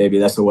we're at, baby.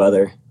 That's the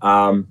weather.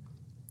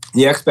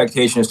 The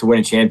expectation is to win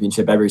a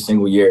championship every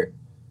single year.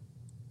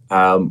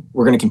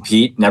 We're going to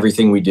compete in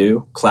everything we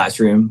do,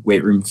 classroom,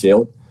 weight room,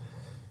 field.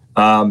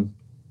 And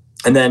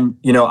then,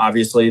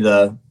 obviously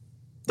the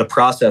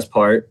process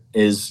part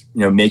is,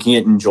 making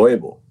it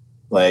enjoyable.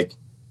 Like,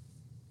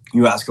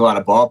 you ask a lot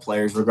of ball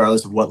players,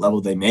 regardless of what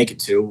level they make it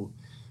to,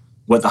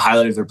 what the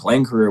highlight of their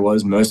playing career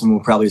was. Most of them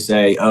will probably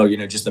say, oh,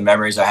 just the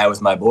memories I had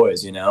with my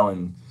boys,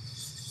 and,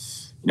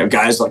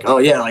 guys like, oh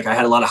yeah, like I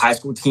had a lot of high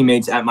school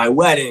teammates at my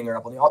wedding or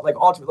up on the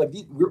altar. Like,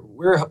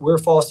 we're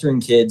fostering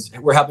kids.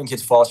 We're helping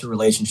kids foster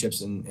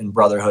relationships and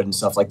brotherhood and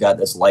stuff like that.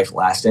 That's life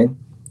lasting.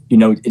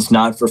 It's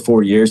not for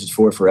 4 years. It's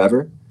for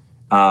forever.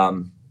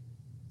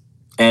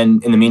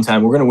 And in the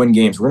meantime, we're going to win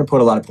games. We're going to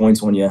put a lot of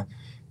points on you.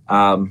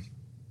 And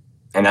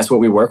that's what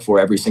we work for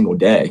every single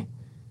day.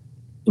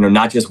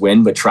 Not just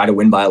win, but try to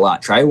win by a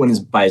lot. Try to win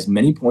by as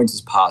many points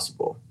as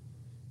possible.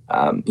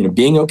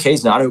 Being okay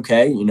is not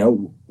okay.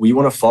 We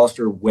want to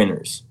foster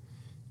winners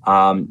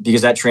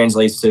because that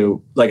translates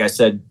to, like I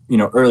said,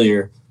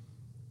 earlier,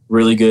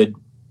 really good,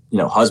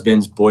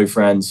 husbands,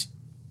 boyfriends,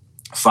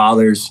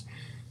 fathers,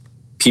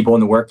 people in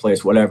the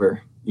workplace,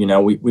 whatever.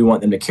 We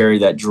want them to carry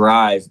that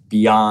drive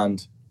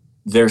beyond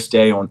their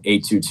stay on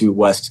 822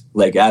 West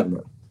Lake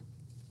Avenue.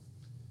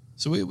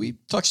 So we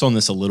touched on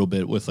this a little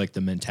bit with like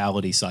the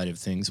mentality side of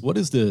things. What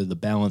is the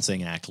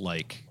balancing act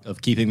like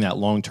of keeping that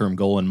long-term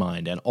goal in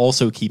mind and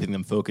also keeping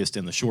them focused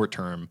in the short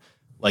term,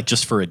 like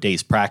just for a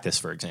day's practice,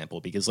 for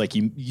example? Because like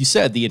you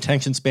said, the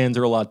attention spans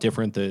are a lot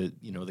different. The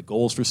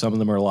goals for some of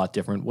them are a lot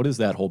different. What is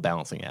that whole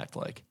balancing act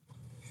like?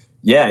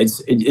 Yeah,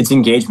 it's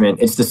engagement.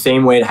 It's the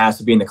same way it has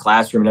to be in the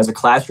classroom. And as a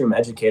classroom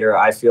educator,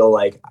 I feel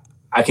like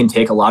I can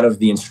take a lot of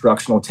the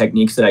instructional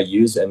techniques that I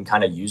use and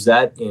kind of use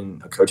that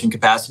in a coaching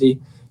capacity.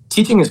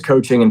 Teaching is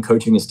coaching and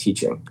coaching is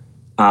teaching.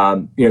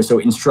 So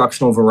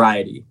instructional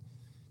variety.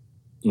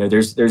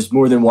 There's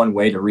more than one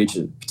way to reach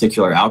a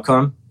particular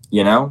outcome,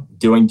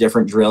 doing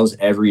different drills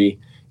every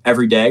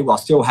day while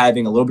still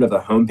having a little bit of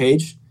a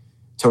homepage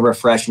to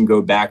refresh and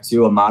go back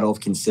to a model of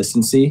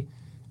consistency.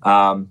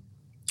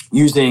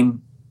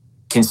 Using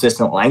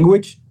consistent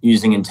language,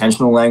 using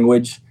intentional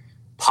language,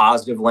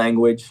 positive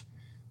language,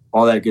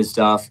 all that good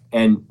stuff.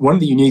 And one of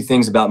the unique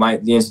things about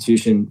the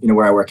institution,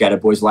 where I work at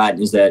Boys Latin,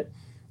 is that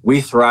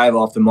we thrive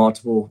off the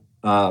multiple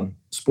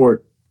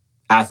sport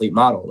athlete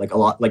model.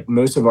 Like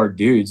most of our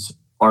dudes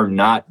are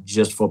not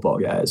just football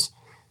guys.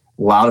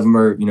 A lot of them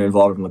are,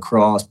 involved in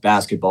lacrosse,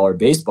 basketball, or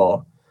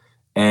baseball.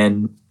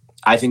 And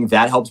I think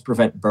that helps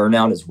prevent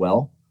burnout as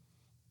well.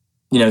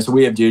 So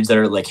we have dudes that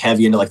are like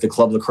heavy into like the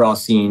club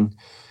lacrosse scene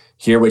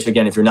here, which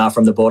again, if you're not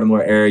from the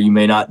Baltimore area, you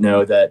may not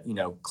know that,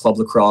 club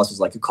lacrosse is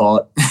like you call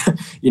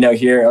it,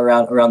 here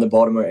around the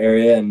Baltimore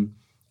area. And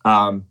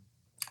Talk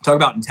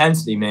about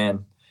intensity,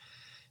 man.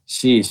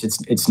 Sheesh,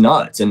 it's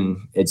nuts, and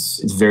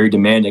it's very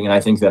demanding. And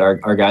I think that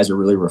our guys are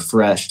really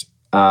refreshed.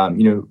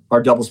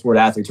 Our double sport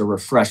athletes are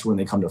refreshed when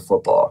they come to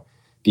football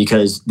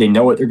because they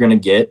know what they're going to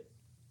get.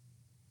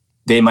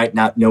 They might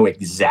not know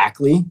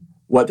exactly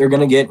what they're going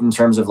to get in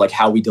terms of like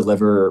how we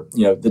deliver,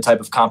 the type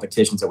of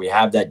competitions that we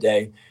have that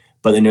day,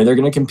 but they know they're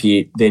going to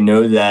compete. They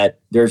know that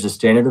there's a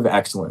standard of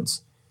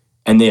excellence,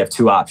 and they have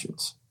two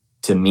options: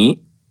 to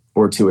meet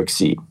or to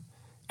exceed.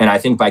 And I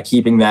think by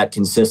keeping that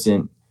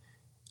consistent,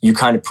 you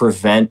kind of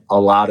prevent a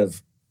lot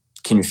of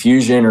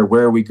confusion or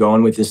where are we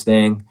going with this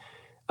thing.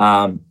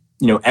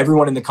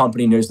 Everyone in the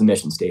company knows the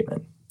mission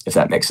statement, if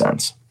that makes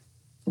sense.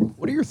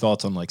 What are your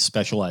thoughts on like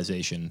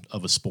specialization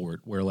of a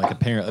sport where like a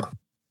parent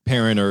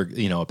or,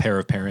 a pair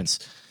of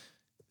parents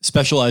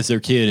specialize their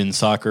kid in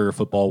soccer,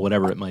 football,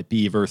 whatever it might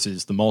be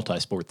versus the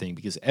multi-sport thing?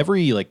 Because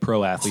every like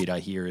pro athlete I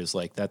hear is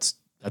like, that's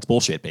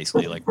bullshit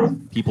basically. Like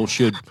people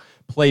should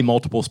play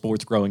multiple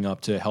sports growing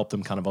up to help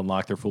them kind of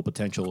unlock their full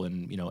potential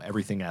and,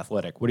 everything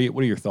athletic. What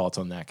are your thoughts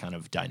on that kind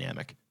of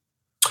dynamic?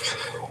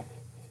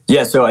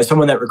 Yeah. So as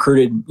someone that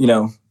recruited,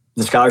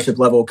 the scholarship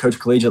level, coach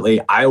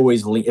collegiately, I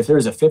always lean, if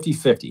there's a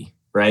 50-50,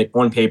 right?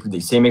 On paper, the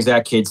same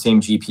exact kid,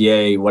 same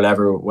GPA,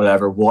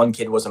 whatever. One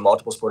kid was a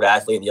multiple sport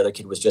athlete and the other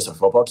kid was just a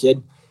football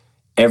kid.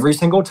 Every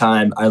single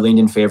time I leaned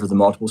in favor of the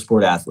multiple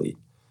sport athlete.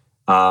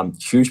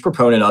 Huge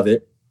proponent of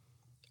it.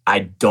 I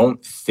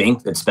don't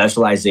think that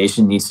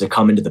specialization needs to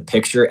come into the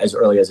picture as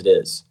early as it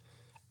is.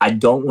 I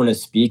don't want to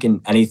speak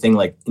in anything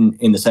like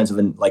in the sense of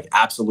an like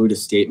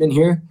absolutist statement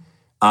here.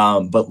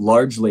 But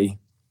largely,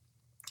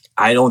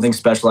 I don't think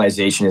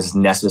specialization is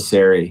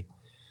necessary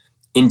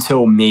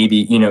until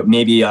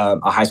maybe a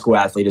high school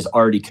athlete is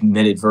already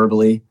committed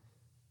verbally,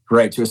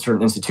 right, to a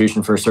certain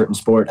institution for a certain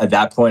sport. At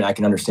that point, I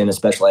can understand the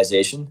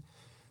specialization.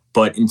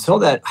 But until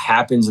that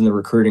happens in the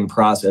recruiting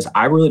process,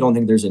 I really don't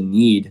think there's a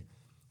need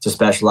to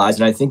specialize.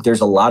 And I think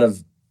there's a lot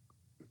of,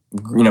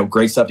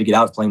 great stuff to get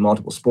out of playing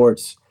multiple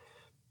sports,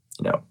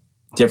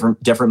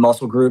 different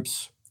muscle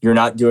groups. You're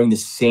not doing the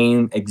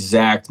same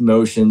exact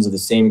motions or the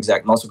same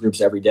exact muscle groups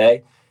every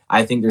day.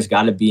 I think there's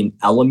got to be an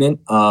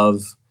element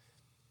of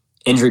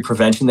injury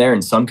prevention there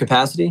in some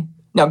capacity.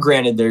 Now,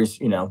 granted, there's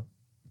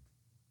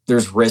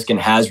risk and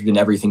hazard in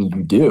everything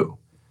you do.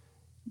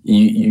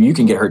 You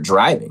can get hurt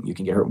driving. You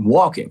can get hurt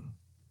walking.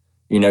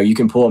 You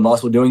can pull a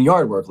muscle doing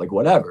yard work, like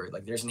whatever.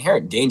 Like there's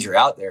inherent danger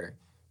out there.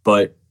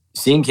 But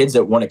seeing kids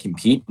that want to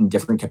compete in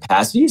different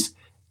capacities,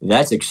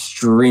 that's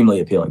extremely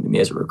appealing to me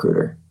as a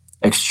recruiter.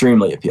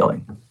 Extremely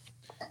appealing.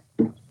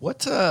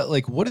 What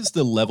is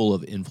the level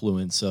of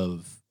influence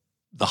of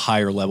the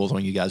higher levels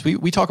on you guys?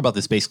 We talk about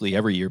this basically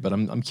every year, but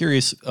I'm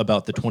curious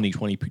about the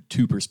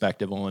 2022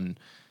 perspective on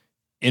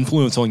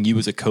influence on you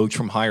as a coach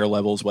from higher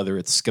levels, whether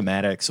it's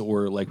schematics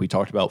or like we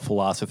talked about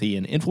philosophy,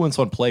 and influence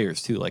on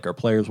players too. Like, are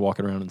players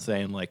walking around and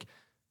saying like,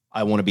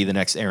 I want to be the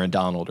next Aaron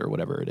Donald or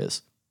whatever it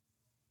is?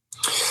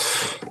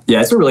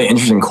 Yeah, it's a really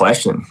interesting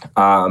question.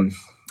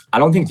 I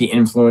don't think the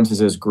influence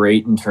is as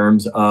great in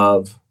terms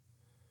of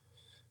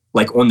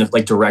like on the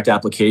like direct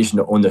application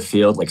on the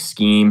field, like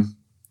scheme.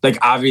 Like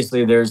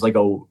obviously there's like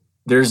a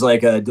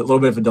little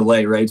bit of a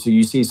delay, right? So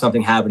you see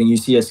something happening, you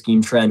see a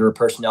scheme trend or a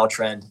personnel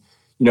trend,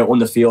 on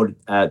the field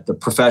at the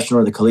professional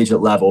or the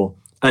collegiate level.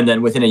 And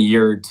then within a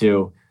year or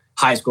two,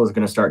 high school is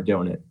going to start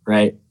doing it,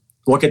 right?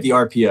 Look at the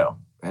RPO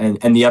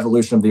and the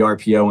evolution of the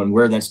RPO and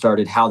where that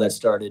started, how that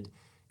started,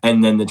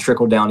 and then the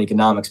trickle down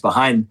economics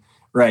behind,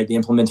 right, the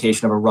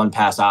implementation of a run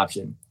pass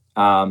option.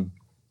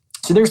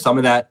 So there's some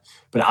of that.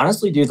 But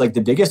honestly, dude, like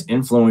the biggest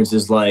influence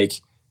is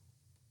like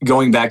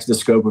going back to the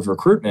scope of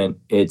recruitment.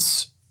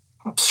 It's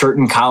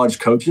certain college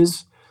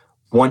coaches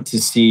want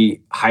to see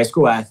high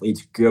school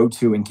athletes go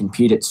to and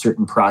compete at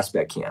certain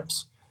prospect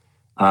camps.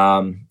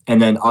 And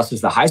then us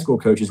as the high school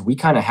coaches, we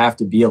kind of have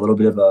to be a little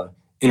bit of a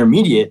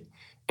intermediate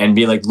and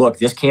be like, look,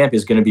 this camp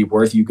is going to be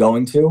worth you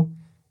going to.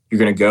 You're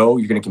going to go,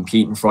 you're going to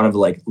compete in front of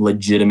like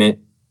legitimate,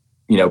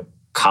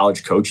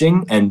 college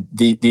coaching. And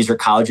these are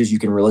colleges you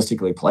can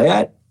realistically play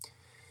at.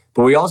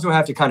 But we also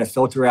have to kind of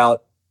filter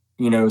out,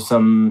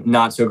 some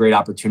not so great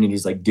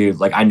opportunities. Like, dude,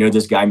 like I know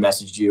this guy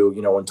messaged you,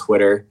 on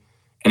Twitter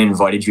and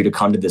invited you to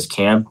come to this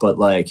camp, but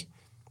like,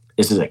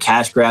 this is a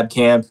cash grab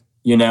camp,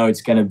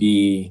 it's going to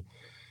be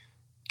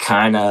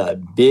kind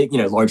of big,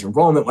 large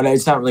enrollment when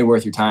it's not really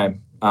worth your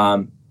time.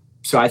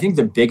 So I think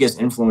the biggest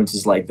influence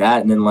is like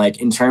that. And then like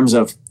in terms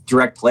of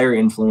direct player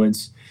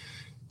influence,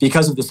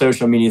 because of the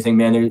social media thing,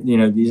 man,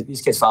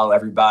 these kids follow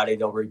everybody.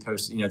 They'll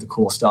repost, the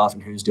cool stuff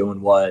and who's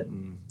doing what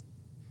and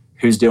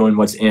who's doing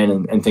what's in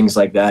and things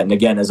like that. And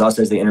again, as us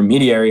as the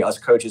intermediary, us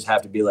coaches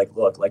have to be like,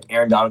 look, like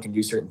Aaron Donald can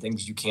do certain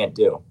things you can't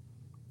do,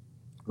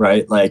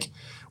 right? Like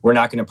we're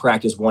not going to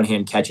practice one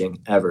hand catching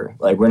ever.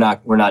 Like we're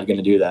not going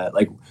to do that.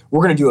 Like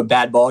we're going to do a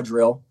bad ball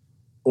drill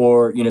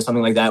or,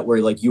 something like that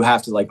where like you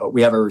have to like,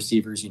 we have our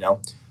receivers,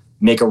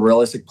 make a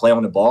realistic play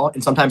on the ball.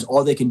 And sometimes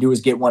all they can do is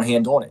get one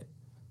hand on it.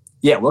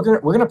 Yeah, we're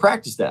going to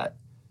practice that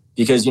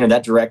because,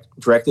 that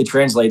directly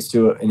translates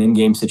to an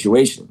in-game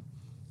situation.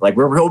 Like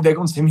we're real big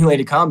on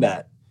simulated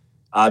combat,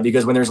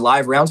 because when there's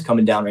live rounds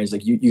coming down range,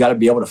 like you got to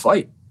be able to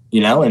fight,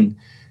 and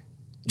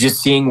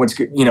just seeing what's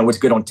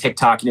good on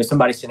TikTok,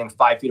 somebody sitting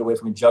 5 feet away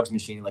from a jugs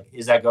machine, like,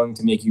 is that going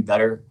to make you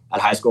better at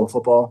high school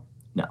football?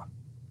 No.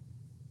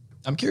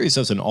 I'm curious,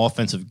 as an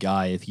offensive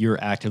guy, if you're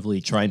actively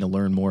trying to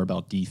learn more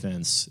about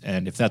defense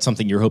and if that's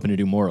something you're hoping to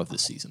do more of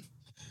this season.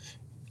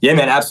 Yeah,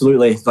 man,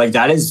 absolutely. Like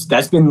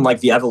that's been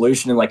like the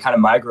evolution and like kind of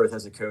my growth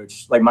as a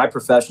coach. Like my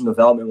professional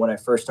development when I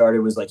first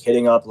started was like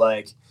hitting up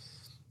like,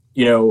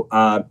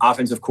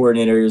 offensive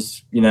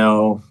coordinators,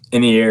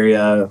 in the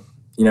area,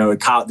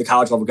 the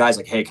college level guys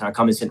like, hey, can I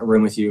come and sit in a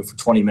room with you for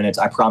 20 minutes?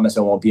 I promise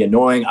I won't be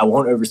annoying. I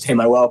won't overstay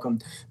my welcome.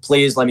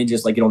 Please let me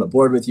just like get on the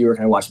board with you, or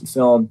can I watch some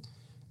film?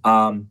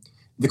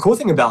 The cool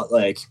thing about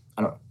like,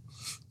 I don't know,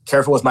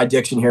 careful with my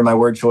diction here, my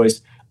word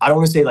choice. I don't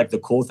want to say like the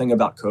cool thing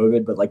about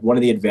COVID, but like one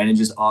of the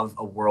advantages of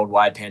a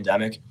worldwide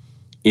pandemic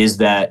is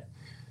that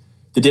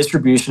the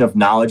distribution of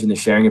knowledge and the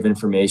sharing of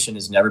information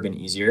has never been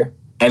easier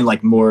and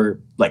like more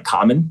like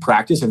common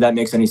practice, if that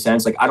makes any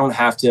sense. Like I don't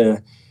have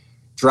to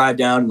drive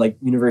down like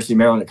University of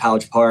Maryland at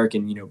College Park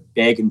and,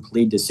 beg and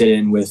plead to sit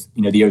in with,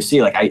 the OC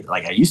like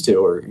I used to,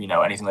 or,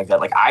 anything like that.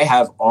 Like I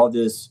have all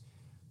this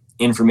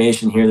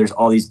information here. There's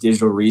all these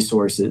digital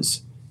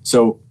resources.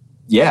 So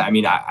yeah, I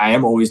mean, I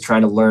am always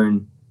trying to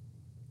learn,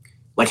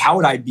 like, how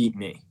would I beat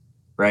me,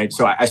 right?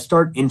 So I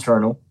start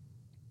internal.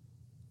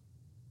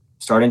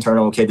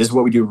 Okay, this is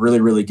what we do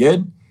really, really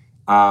good.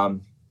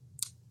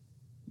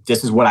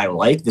 This is what I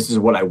like. This is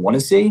what I want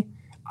to see.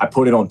 I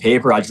put it on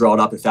paper. I draw it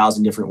up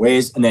 1,000 different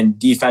ways. And then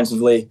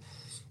defensively,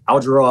 I'll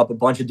draw up a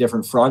bunch of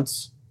different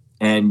fronts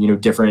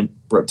and, different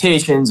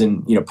rotations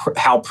and,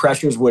 how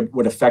pressures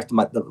would affect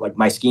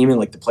my scheme and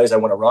like the plays I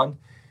want to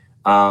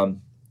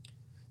run.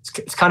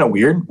 It's kind of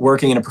weird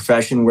working in a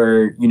profession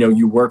where,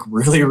 you work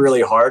really,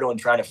 really hard on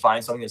trying to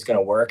find something that's going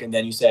to work. And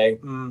then you say,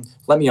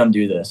 let me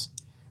undo this.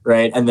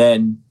 Right. And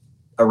then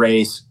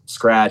erase,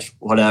 scratch,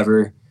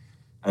 whatever.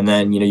 And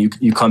then,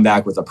 you come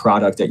back with a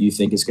product that you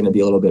think is going to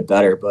be a little bit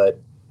better. But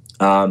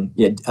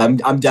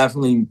I'm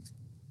definitely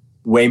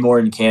way more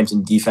in camps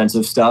in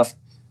defensive stuff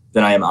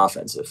than I am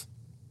offensive.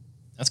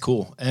 That's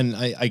cool. And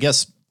I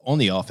guess on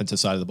the offensive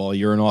side of the ball,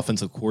 you're an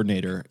offensive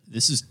coordinator.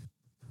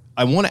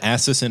 I want to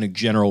ask this in a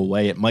general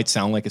way. It might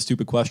sound like a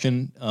stupid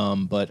question,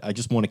 but I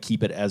just want to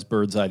keep it as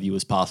bird's eye view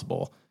as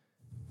possible.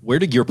 Where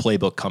did your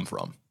playbook come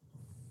from?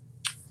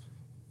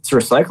 It's a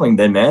recycling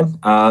bin, man.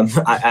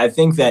 I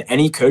think that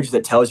any coach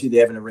that tells you they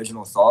have an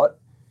original thought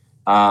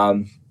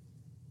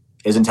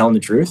isn't telling the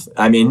truth.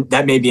 I mean,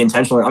 that may be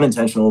intentional or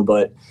unintentional,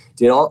 but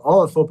dude,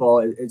 all of football,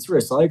 it's a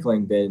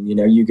recycling bin.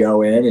 You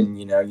go in and,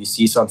 you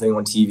see something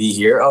on TV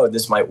here. Oh,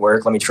 this might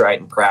work. Let me try it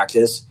in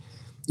practice.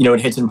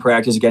 It hits in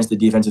practice against the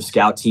defensive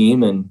scout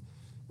team. And,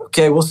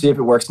 okay, we'll see if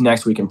it works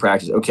next week in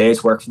practice. Okay,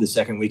 it's worked for the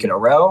second week in a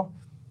row.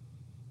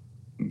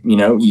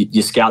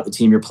 You scout the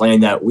team you're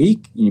playing that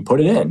week, and you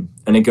put it in.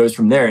 And it goes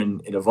from there,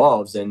 and it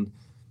evolves. And,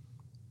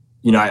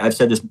 I've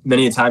said this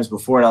many times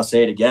before, and I'll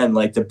say it again.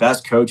 Like, the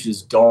best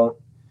coaches don't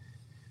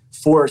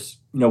force,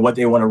 what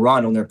they want to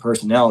run on their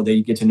personnel. They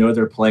get to know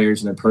their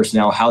players and their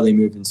personnel, how they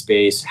move in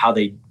space, how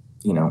they,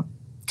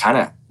 kind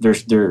of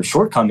their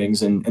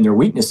shortcomings and their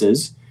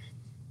weaknesses.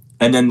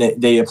 And then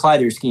they apply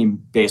their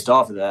scheme based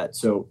off of that.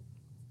 So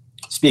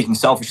speaking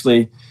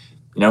selfishly,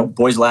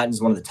 Boys Latin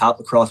is one of the top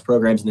lacrosse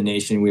programs in the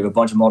nation. We have a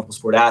bunch of multiple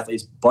sport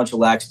athletes, bunch of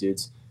lax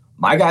dudes.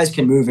 My guys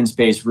can move in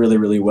space really,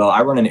 really well.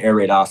 I run an air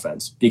raid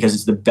offense because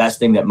it's the best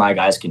thing that my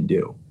guys can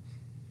do.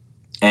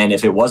 And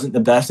if it wasn't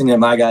the best thing that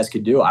my guys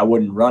could do, I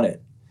wouldn't run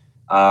it.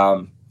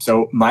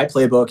 So my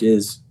playbook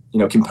is,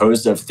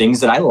 composed of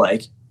things that I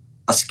like,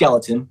 a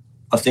skeleton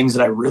of things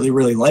that I really,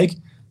 really like,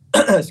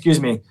 excuse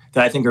me,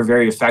 that I think are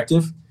very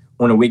effective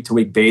on a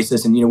week-to-week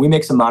basis. And, we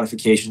make some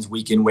modifications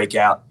week in, week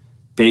out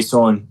based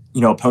on,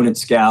 opponent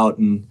scout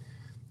and,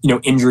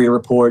 injury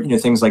report,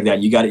 things like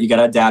that. You got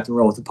to adapt and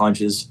roll with the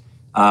punches.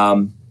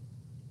 But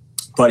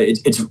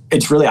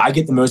it's really, I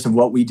get the most of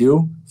what we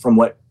do from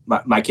what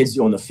my kids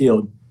do on the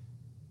field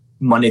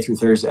Monday through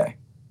Thursday.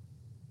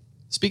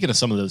 Speaking of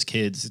some of those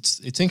kids,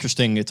 it's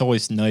interesting. It's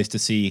always nice to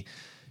see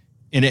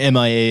an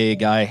MIAA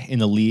guy in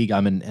the league.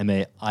 I'm an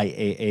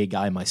MIAA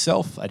guy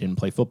myself. I didn't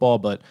play football,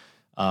 but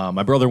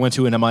my brother went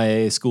to an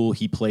MIAA school.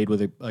 He played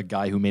with a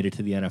guy who made it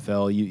to the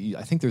NFL.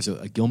 I think there's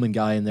a Gilman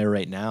guy in there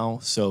right now.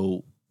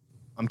 So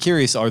I'm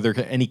curious, are there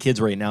any kids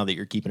right now that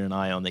you're keeping an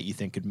eye on that you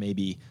think could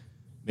maybe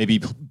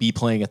be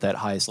playing at that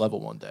highest level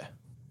one day?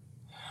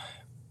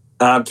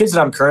 Kids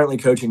that I'm currently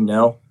coaching,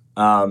 no.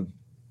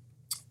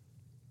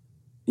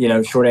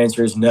 Short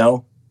answer is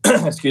no.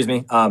 Excuse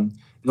me. In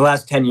the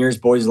last 10 years,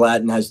 Boys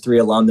Latin has 3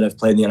 alum that have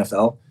played in the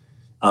NFL,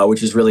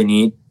 which is really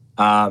neat.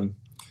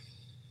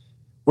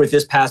 With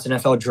this past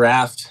NFL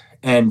draft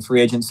and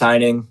free agent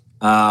signing,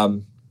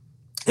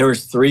 there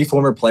was 3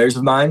 former players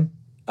of mine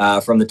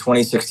from the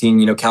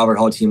 2016, Calvert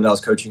Hall team that I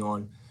was coaching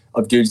on,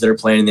 of dudes that are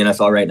playing in the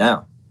NFL right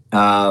now.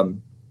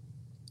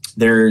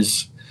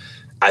 There's,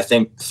 I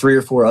think, 3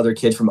 or 4 other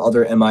kids from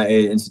other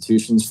MIA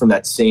institutions from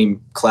that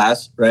same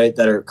class, right,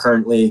 that are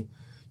currently,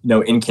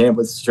 in camp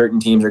with certain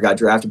teams or got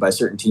drafted by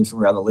certain teams from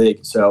around the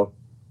league. So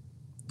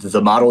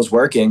the model is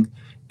working,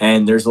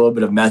 and there's a little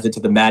bit of method to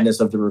the madness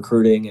of the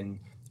recruiting. And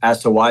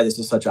as to why this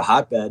is such a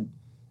hotbed,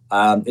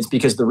 it's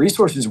because the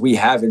resources we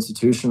have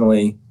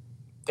institutionally,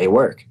 they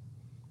work.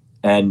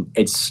 And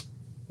it's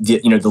the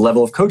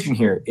level of coaching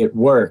here, it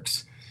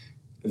works.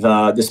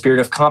 The spirit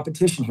of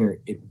competition here,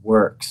 it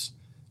works.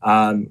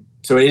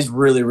 So it is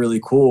really,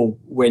 really cool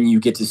when you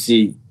get to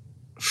see,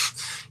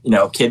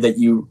 a kid that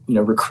you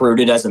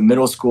recruited as a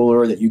middle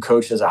schooler, that you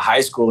coached as a high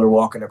schooler,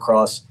 walking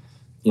across,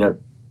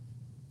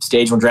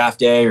 stage on draft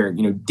day, or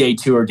day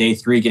 2 or day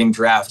 3 getting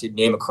drafted,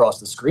 name across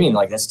the screen.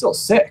 Like, that's still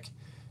sick.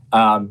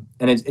 And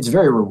it's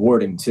very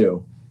rewarding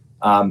too.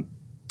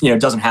 It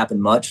doesn't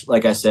happen much.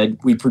 Like I said,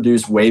 we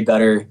produce way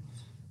better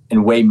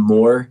and way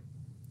more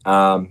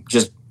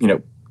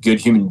good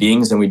human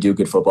beings than we do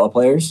good football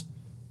players.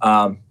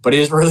 But it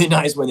is really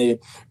nice when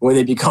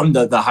they become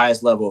the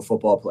highest level of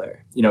football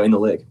player, in the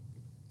league.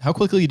 How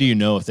quickly do you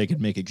know if they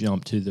could make a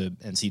jump to the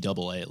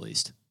NCAA at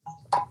least?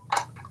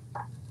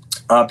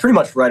 Pretty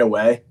much right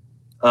away.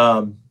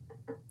 Are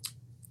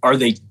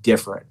they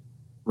different,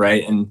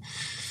 right? And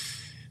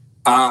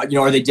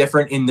are they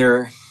different in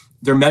their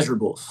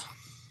measurables?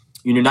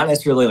 Not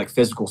necessarily like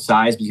physical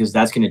size, because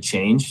that's going to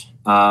change.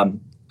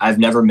 I've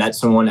never met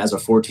someone as a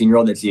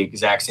 14-year-old that's the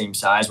exact same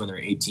size when they're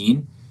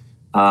 18.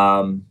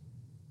 They're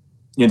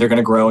going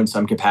to grow in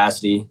some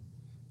capacity.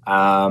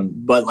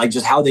 But like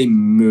just how they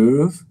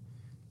move,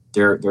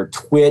 their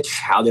twitch,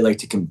 how they like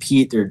to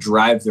compete, their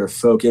drive, their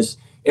focus,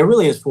 it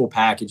really is full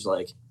package.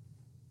 Like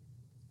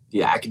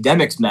the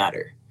academics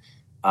matter.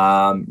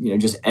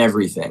 Just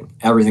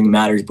everything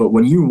matters. But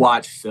when you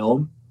watch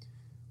film,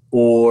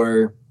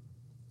 or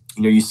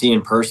you see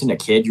in person a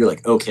kid, you're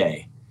like,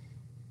 okay,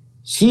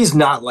 he's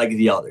not like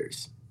the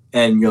others.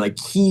 And you're like,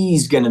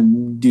 he's going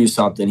to do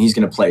something. He's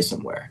going to play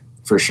somewhere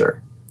for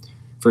sure.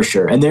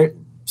 And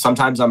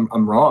sometimes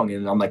I'm wrong.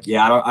 And I'm like,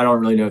 yeah, I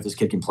don't really know if this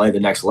kid can play the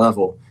next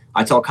level.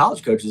 I tell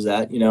college coaches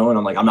that, and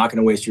I'm like, I'm not going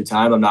to waste your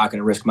time. I'm not going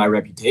to risk my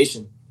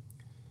reputation.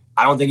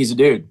 I don't think he's a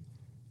dude.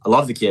 I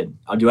love the kid.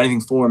 I'll do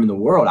anything for him in the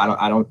world.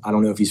 I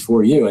don't know if he's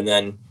for you. And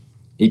then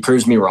he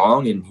proves me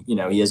wrong. And,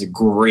 he has a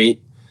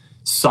great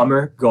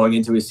summer going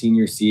into his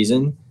senior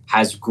season,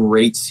 has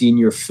great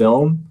senior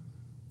film,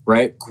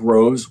 right?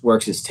 Grows,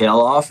 works his tail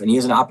off, and he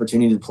has an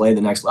opportunity to play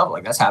the next level.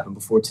 Like, that's happened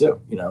before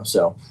too,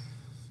 So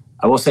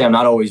I will say I'm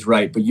not always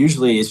right, but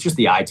usually it's just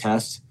the eye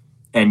test,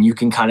 and you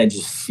can kind of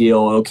just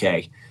feel,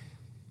 okay,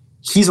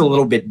 he's a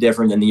little bit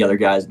different than the other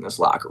guys in this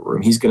locker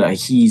room. He's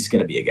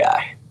gonna be a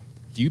guy.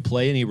 Do you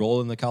play any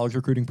role in the college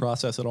recruiting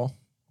process at all?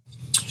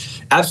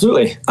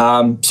 Absolutely.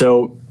 Our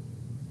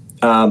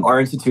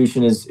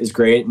institution is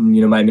great,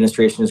 and my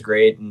administration is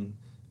great, and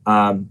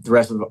the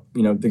rest of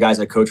the guys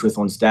I coach with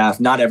on staff.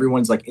 Not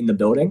everyone's like in the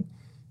building.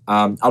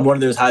 I'm one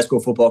of those high school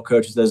football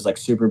coaches that's like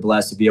super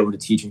blessed to be able to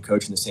teach and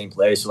coach in the same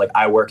place. So like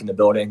I work in the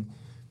building,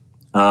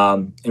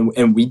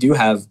 and we do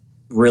have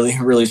really,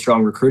 really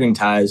strong recruiting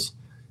ties.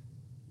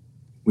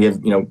 We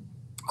have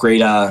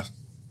great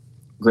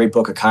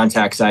book of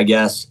contacts, I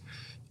guess.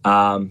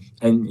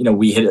 And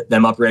we hit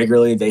them up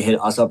regularly. They hit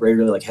us up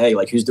regularly. Like, hey,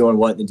 like who's doing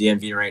what in the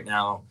DMV right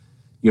now?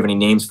 You have any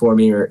names for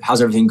me, or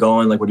how's everything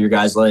going? Like, what are your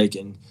guys like?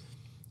 And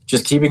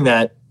just keeping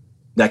that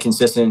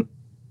consistent,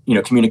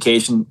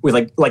 communication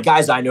with like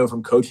guys I know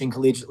from coaching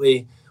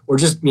collegiately, or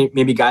just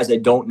maybe guys I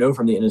don't know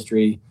from the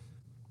industry.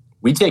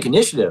 We take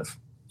initiative,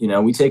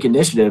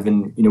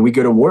 and we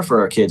go to war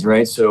for our kids,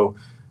 right? So,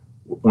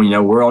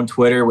 we're on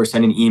Twitter, we're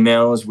sending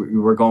emails,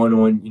 we're going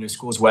on,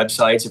 schools'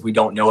 websites if we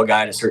don't know a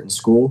guy at a certain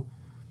school.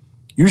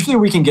 Usually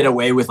we can get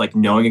away with like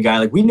knowing a guy.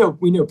 Like we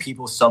know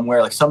people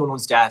somewhere, like someone on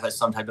staff has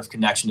some type of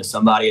connection to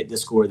somebody at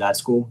this school or that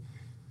school.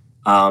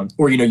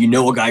 Or, you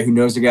know a guy who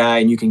knows a guy,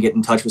 and you can get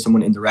in touch with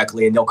someone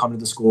indirectly, and they'll come to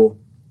the school.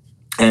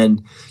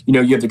 And,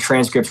 you have the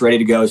transcripts ready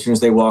to go. As soon as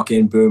they walk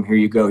in, boom, here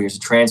you go. Here's the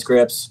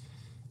transcripts.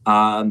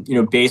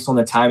 Based on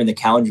the time in the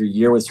calendar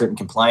year with certain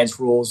compliance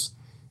rules,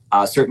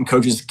 certain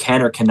coaches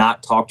can or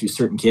cannot talk to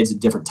certain kids at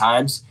different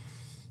times.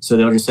 So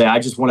they'll just say, I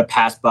just want to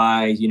pass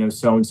by,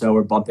 so-and-so,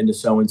 or bump into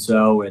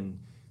so-and-so. And,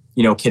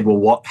 a kid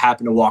will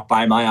happen to walk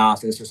by my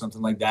office or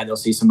something like that. They'll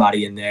see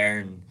somebody in there.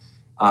 And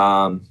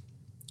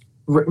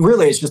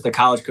really, it's just the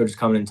college coaches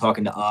coming and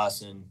talking to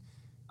us. And,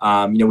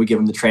 we give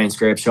them the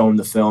transcript, show them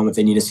the film if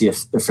they need to see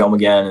their film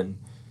again.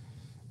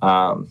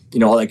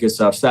 And, all that good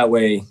stuff. So that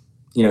way,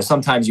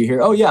 sometimes you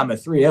hear, oh, yeah, I'm a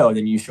 3.0. And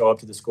then you show up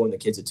to the school and the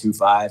kid's a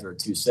 2.5 or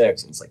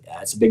 2.6. And it's like,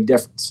 yeah, it's a big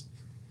difference.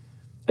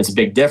 It's a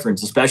big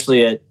difference,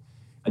 especially at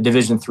a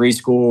Division III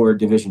school or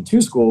Division II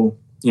school.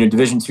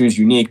 Division II is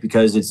unique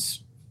because it's,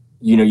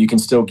 you can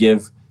still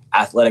give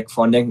athletic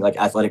funding, like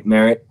athletic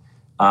merit.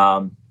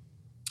 But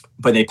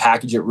they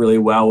package it really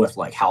well with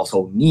like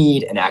household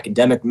need and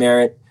academic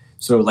merit.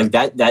 So like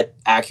that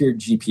accurate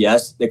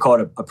GPS, they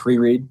call it a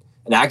pre-read.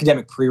 An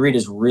academic pre-read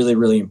is really,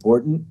 really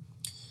important.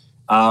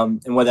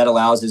 And what that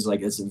allows is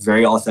like, it's a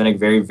very authentic,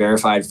 very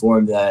verified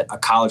form that a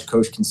college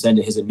coach can send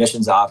to his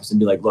admissions office and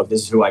be like, look,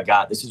 this is who I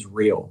got. This is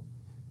real.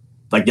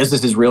 Like this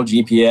is his real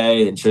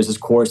GPA, and shows his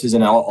courses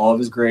and all of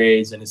his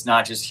grades. And it's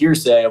not just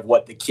hearsay of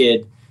what the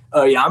kid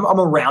oh yeah, I'm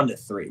around a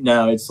 3.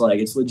 No, it's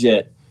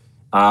legit.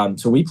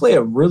 So we play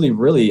a really,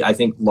 really, I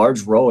think,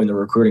 large role in the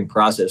recruiting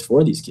process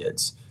for these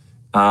kids.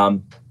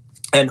 And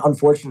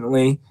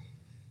unfortunately,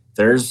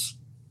 there's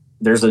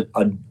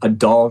a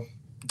dull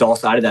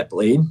side of that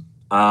blade.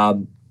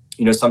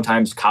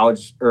 Sometimes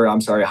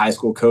high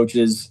school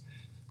coaches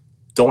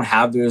don't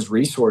have those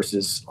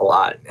resources a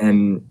lot.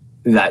 And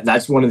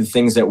that's one of the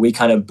things that we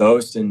kind of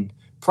boast and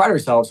pride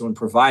ourselves on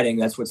providing.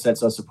 That's what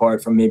sets us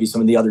apart from maybe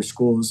some of the other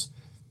schools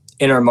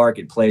in our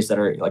marketplace that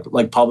are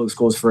like public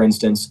schools, for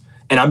instance.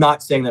 And I'm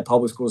not saying that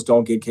public schools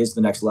don't get kids to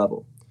the next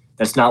level.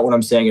 That's not what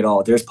I'm saying at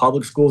all. There's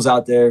public schools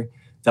out there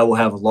that will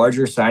have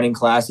larger signing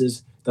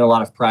classes than a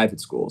lot of private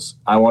schools.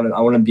 I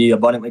want to be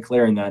abundantly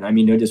clear in that. I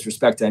mean, no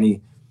disrespect to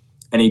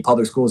any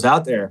public schools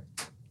out there.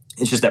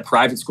 It's just that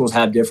private schools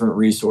have different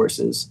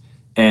resources.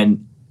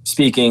 And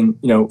speaking,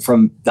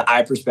 from the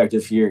eye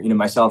perspective here,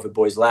 myself at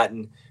Boys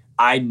Latin,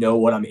 I know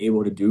what I'm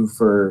able to do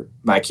for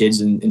my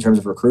kids in terms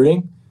of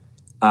recruiting.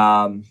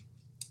 And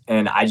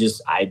I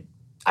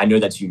know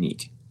that's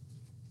unique.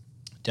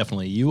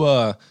 Definitely. You,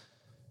 I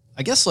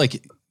guess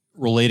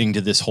relating to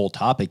this whole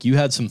topic, you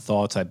had some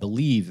thoughts, I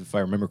believe, if I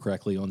remember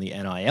correctly, on the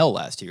NIL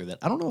last year that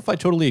I don't know if I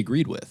totally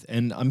agreed with.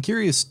 And I'm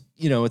curious,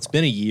 it's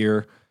been a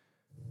year.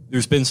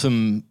 There's been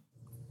some,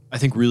 I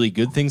think, really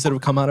good things that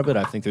have come out of it.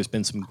 I think there's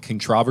been some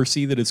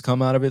controversy that has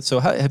come out of it. So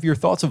have your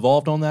thoughts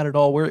evolved on that at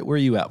all? Where are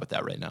you at with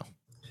that right now?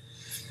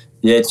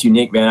 Yeah, it's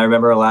unique, man. I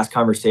remember our last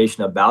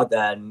conversation about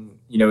that, and,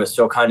 it was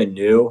still kind of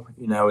new.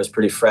 It was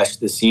pretty fresh to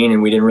the scene,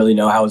 and we didn't really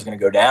know how it was going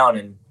to go down.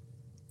 And,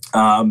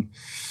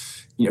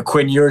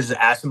 Quinn Ewers,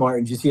 Aston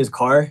Martin, did you see his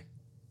car?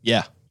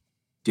 Yeah.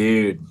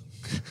 Dude,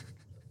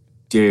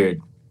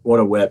 what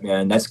a whip,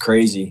 man. That's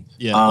crazy.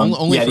 Yeah,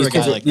 only for a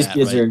guy like that,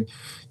 right?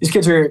 These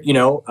kids are,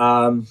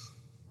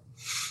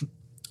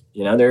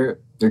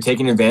 they're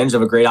taking advantage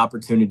of a great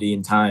opportunity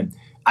in time.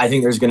 I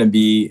think there's going to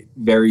be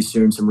very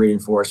soon some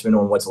reinforcement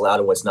on what's allowed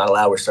and what's not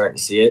allowed. We're starting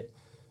to see it.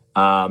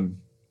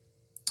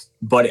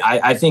 But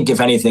I think, if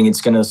anything,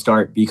 it's going to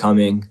start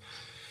becoming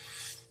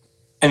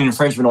an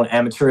infringement on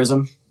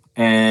amateurism.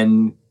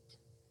 And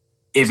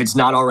if it's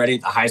not already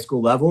at the high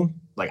school level,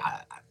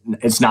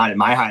 it's not at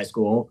my high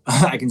school.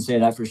 I can say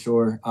that for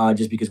sure,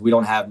 just because we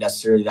don't have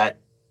necessarily that,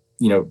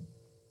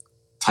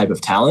 type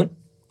of talent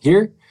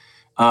here.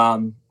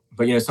 But,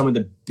 some of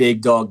the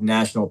big dog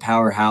national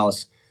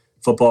powerhouse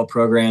football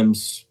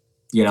programs,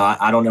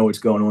 I don't know what's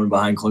going on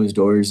behind closed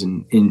doors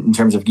and in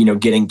terms of,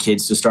 getting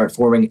kids to start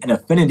forming an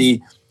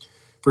affinity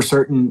for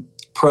certain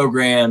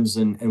programs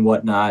and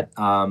whatnot.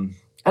 And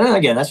then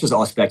again, that's just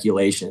all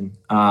speculation.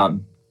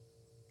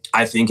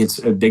 I think it's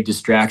a big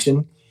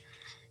distraction.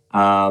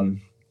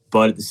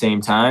 But at the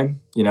same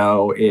time,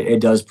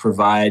 it does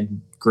provide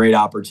great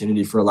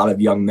opportunity for a lot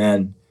of young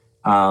men,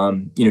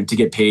 to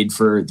get paid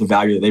for the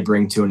value that they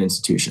bring to an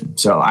institution.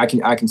 So I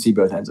can see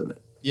both ends of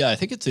it. Yeah, I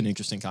think it's an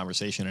interesting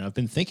conversation, and I've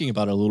been thinking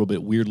about it a little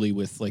bit weirdly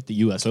with the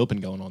U.S.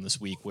 Open going on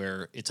this week,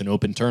 where it's an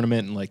open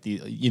tournament, and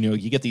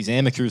you get these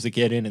amateurs that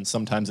get in, and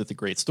sometimes it's a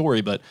great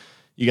story, but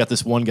you got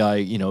this one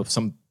guy,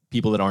 some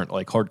people that aren't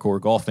hardcore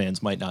golf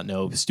fans might not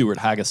know, Stuart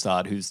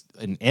Hagestad, who's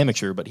an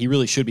amateur, but he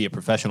really should be a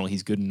professional.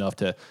 He's good enough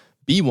to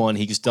be one.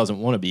 He just doesn't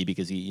want to be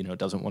because he,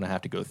 doesn't want to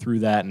have to go through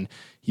that, and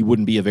he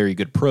wouldn't be a very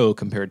good pro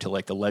compared to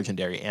the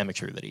legendary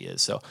amateur that he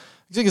is. So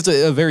I think it's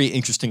a very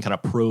interesting kind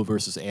of pro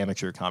versus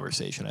amateur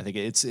conversation. I think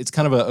it's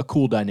kind of a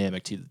cool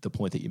dynamic to the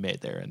point that you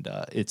made there, and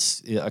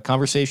it's a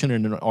conversation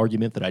and an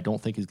argument that I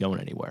don't think is going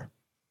anywhere.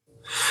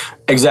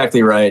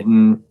 Exactly right,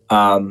 and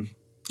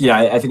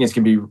I think it's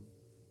going to be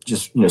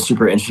just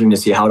super interesting to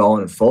see how it all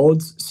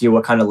unfolds, see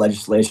what kind of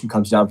legislation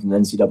comes down from the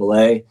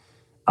NCAA.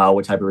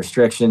 What type of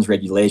restrictions,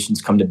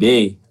 regulations come to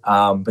be.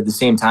 But at the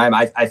same time,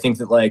 I think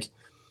that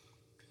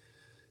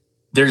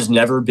there's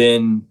never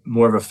been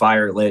more of a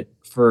fire lit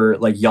for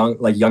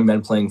young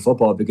men playing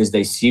football, because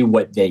they see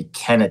what they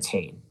can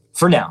attain.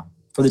 For now,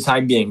 for the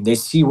time being, they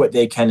see what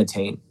they can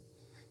attain.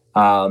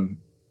 And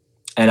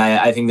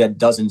I think that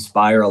does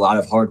inspire a lot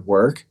of hard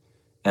work.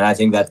 And I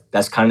think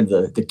that's kind of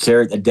the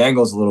carrot that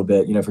dangles a little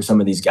bit, for some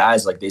of these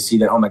guys. They see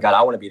that, oh my God,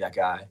 I want to be that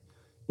guy.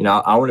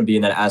 I want to be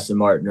in that Aston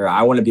Martin, or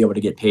I want to be able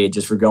to get paid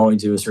just for going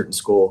to a certain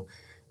school.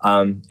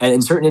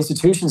 And certain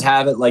institutions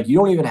have it you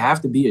don't even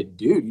have to be a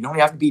dude. You don't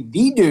have to be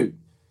the dude.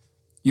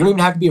 You don't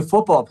even have to be a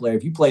football player.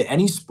 If you play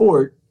any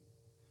sport,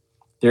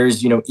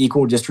 there's,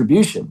 equal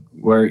distribution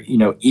where,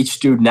 each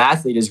student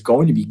athlete is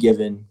going to be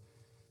given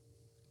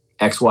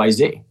X, Y,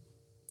 Z.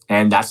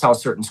 And that's how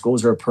certain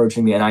schools are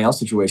approaching the NIL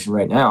situation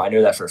right now. I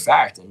know that for a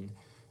fact. And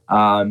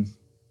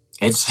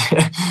it's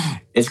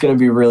it's going to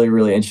be really,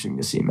 really interesting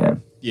to see,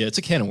 man. Yeah, it's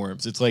a can of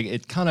worms. It's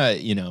it kind of,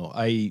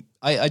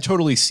 I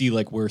totally see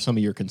where some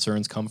of your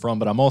concerns come from,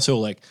 but I'm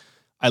also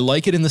I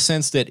like it in the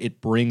sense that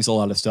it brings a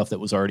lot of stuff that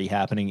was already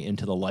happening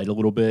into the light a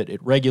little bit.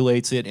 It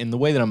regulates it in the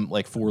way that I'm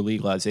for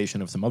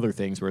legalization of some other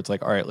things, where it's all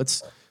right,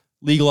 let's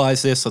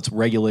legalize this, let's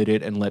regulate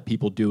it, and let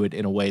people do it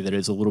in a way that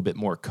is a little bit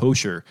more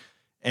kosher.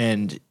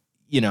 And,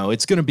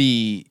 it's going to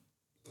be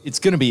it's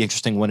going to be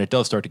interesting when it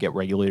does start to get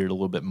regulated a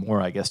little bit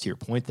more, I guess, to your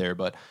point there.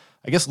 But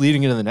I guess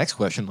leading into the next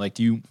question, like,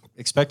 do you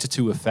expect it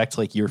to affect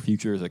like your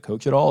future as a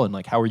coach at all? And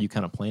like, how are you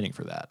kind of planning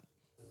for that?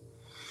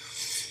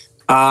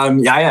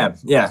 Yeah, I am.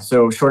 Yeah.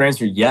 So short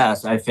answer,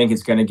 yes. I think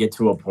it's going to get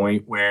to a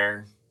point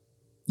where,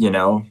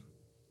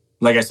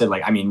 like I said,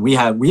 like, I mean, we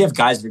have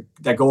guys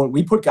that go,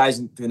 we put guys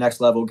to the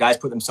next level, guys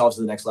put themselves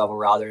to the next level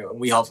rather, and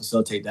we help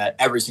facilitate that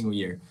every single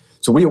year.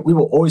 So we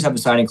will always have a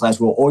signing class.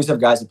 We'll always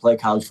have guys that play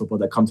college football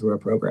that come through our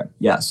program.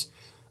 Yes.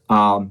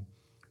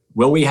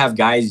 Will we have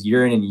guys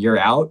year in and year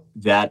out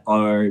that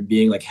are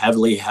being like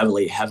heavily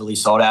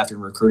sought after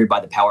and recruited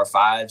by the Power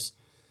Fives?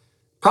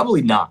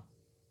 Probably not.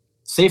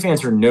 Safe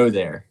answer, no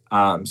there.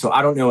 So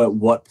I don't know at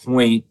what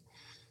point,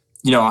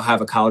 I'll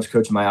have a college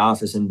coach in my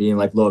office and being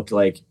like, look,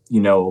 like,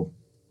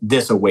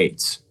 this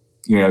awaits,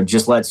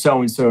 just let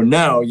so-and-so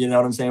know, you know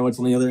what I'm saying? What's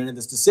on the other end of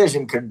this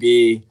decision could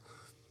be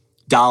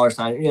 $.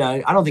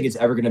 I don't think it's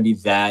ever going to be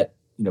that,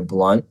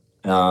 blunt.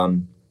 But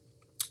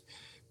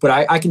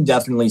I can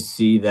definitely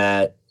see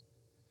that,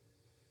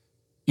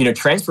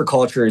 transfer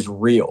culture is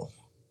real.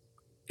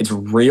 It's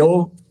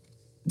real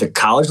at the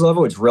college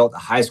level. It's real at the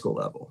high school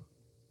level.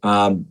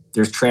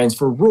 There's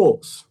transfer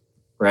rules,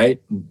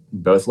 right?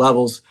 Both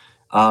levels.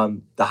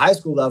 The high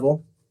school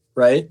level,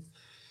 right?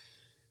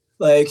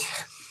 Like,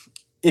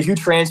 if you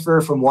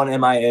transfer from one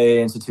MIA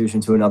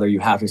institution to another, you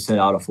have to sit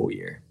out a full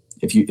year.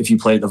 If you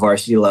play at the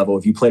varsity level,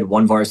 if you played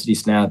one varsity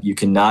snap, you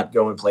cannot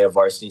go and play a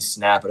varsity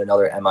snap at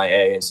another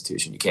MIA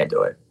institution. You can't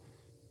do it.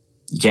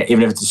 You can't,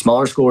 even if it's a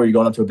smaller school or you're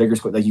going up to a bigger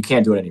school, like, you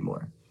can't do it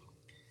anymore.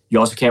 You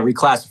also can't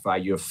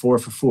reclassify. You have 4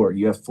 for 4.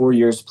 You have 4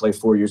 years to play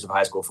 4 years of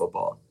high school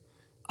football.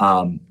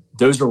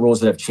 Those are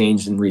rules that have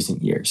changed in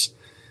recent years.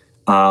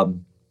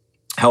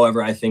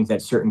 However, I think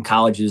that certain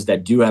colleges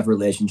that do have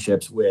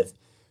relationships with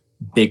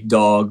big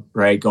dog,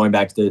 right, going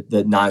back to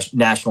the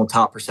national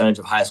top percentage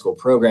of high school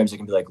programs, it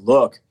can be like,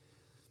 look,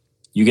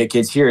 you get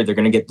kids here, they're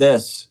going to get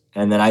this.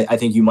 And then I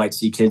think you might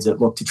see kids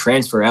that look to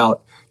transfer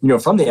out,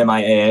 from the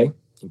MIAA,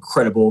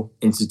 incredible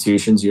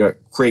institutions,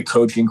 great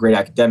coaching, great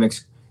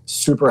academics,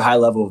 super high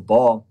level of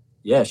ball.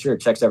 Yeah, sure,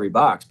 checks every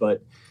box,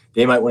 but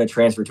they might want to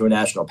transfer to a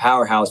national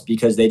powerhouse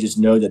because they just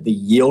know that the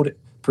yield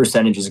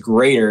percentage is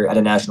greater at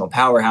a national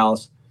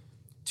powerhouse.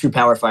 2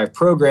 Power 5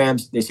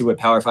 programs, they see what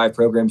Power 5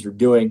 programs are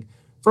doing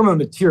from a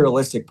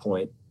materialistic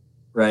point,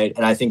 right?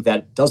 And I think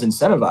that does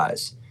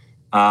incentivize.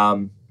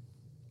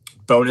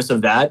 Bonus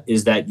of that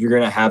is that you're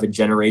going to have a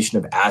generation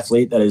of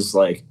athlete that is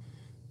like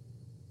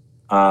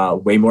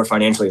way more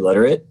financially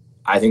literate.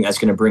 I think that's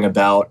going to bring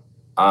about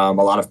a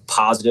lot of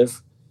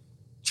positive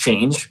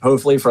change,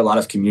 hopefully, for a lot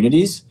of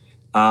communities.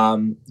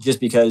 Just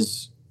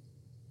because,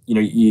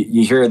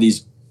 you hear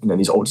these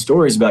old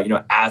stories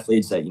about,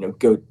 athletes that,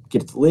 go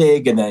get to the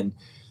league and then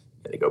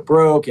they go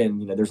broke.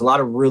 And, there's a lot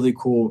of really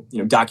cool,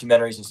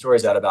 documentaries and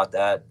stories out about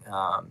that.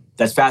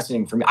 That's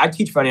fascinating for me. I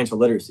teach financial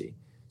literacy.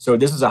 So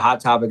this is a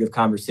hot topic of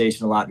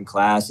conversation a lot in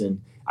class.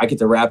 And I get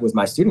to rap with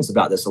my students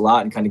about this a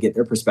lot and kind of get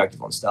their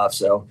perspective on stuff.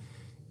 So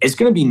it's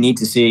going to be neat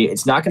to see.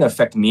 It's not going to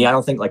affect me, I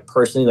don't think, like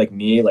personally, like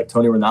me, like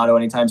Tony Rinaudo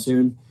anytime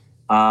soon.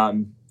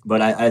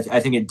 But I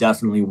think it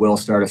definitely will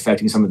start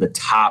affecting some of the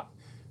top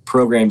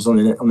programs on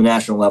the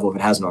national level if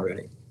it hasn't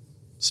already.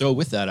 So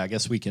with that, I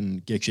guess we can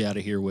get you out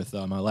of here with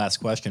my last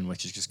question,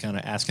 which is just kind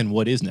of asking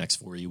what is next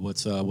for you?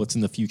 What's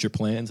in the future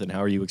plans, and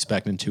how are you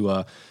expecting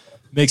to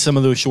make some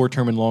of those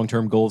short-term and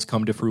long-term goals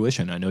come to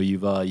fruition? I know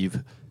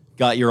you've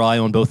got your eye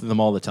on both of them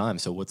all the time.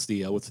 So what's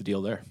the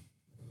deal there?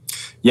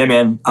 Yeah,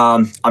 man.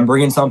 I'm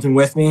bringing something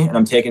with me, and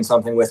I'm taking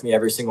something with me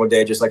every single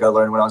day, just like I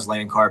learned when I was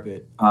laying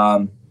carpet.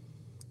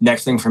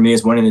 Next thing for me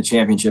is winning the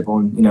championship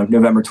on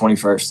November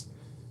 21st,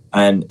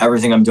 and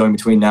everything I'm doing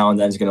between now and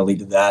then is going to lead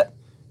to that.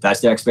 That's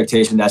the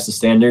expectation. That's the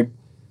standard.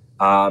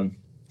 I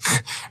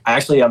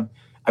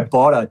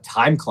bought a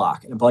time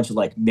clock and a bunch of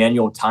like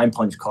manual time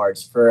punch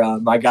cards for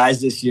my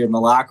guys this year in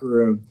the locker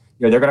room.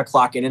 They're going to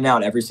clock in and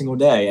out every single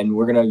day, and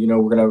we're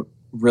gonna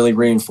really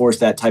reinforce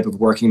that type of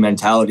working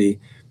mentality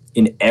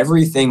in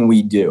everything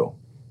we do.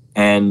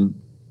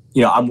 And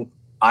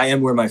I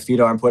am where my feet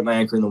are. I'm putting my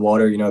anchor in the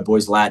water. At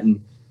Boys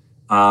Latin.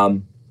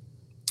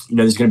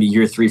 There's going to be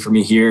year 3 for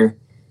me here.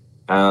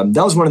 That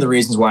was one of the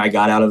reasons why I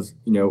got out of,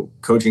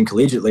 coaching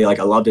collegiately. Like,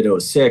 I loved it. It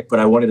was sick, but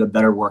I wanted a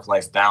better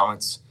work-life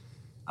balance.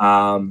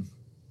 I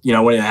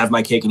wanted to have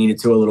my cake and eat it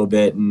too a little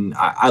bit. And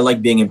I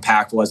like being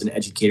impactful as an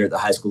educator at the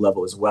high school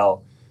level as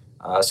well.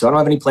 So I don't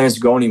have any plans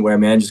to go anywhere,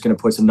 man. Just going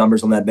to put some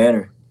numbers on that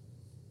banner.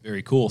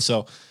 Very cool.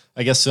 So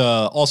I guess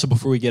also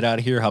before we get out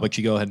of here, how about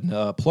you go ahead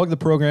and plug the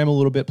program a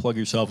little bit, plug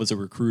yourself as a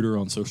recruiter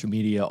on social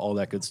media, all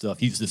that good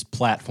stuff. Use this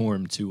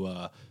platform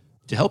to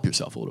help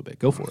yourself a little bit.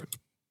 Go for it.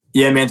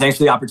 Yeah, man, thanks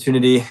for the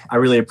opportunity. I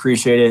really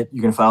appreciate it. You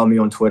can follow me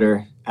on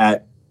Twitter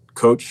at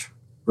Coach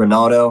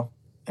Rinaudo,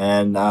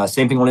 and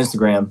same thing on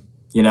Instagram.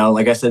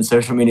 Like I said,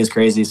 social media is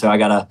crazy, so I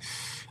got a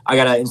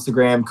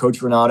Instagram, Coach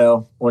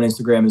Rinaudo, on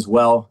Instagram as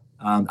well.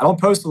 I don't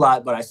post a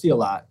lot, but I see a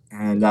lot.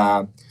 And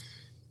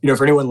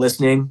for anyone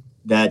listening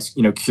that's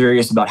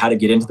curious about how to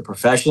get into the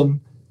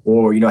profession,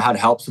 or how to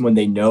help someone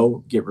they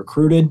know get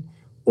recruited,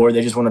 or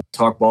they just want to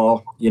talk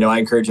ball, I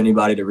encourage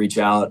anybody to reach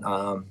out.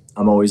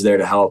 I'm always there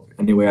to help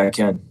any way I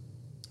can.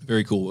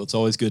 Very cool. It's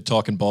always good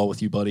talking ball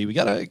with you, buddy. We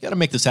gotta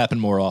make this happen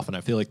more often.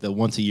 I feel like the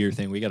once a year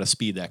thing, we gotta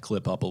speed that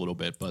clip up a little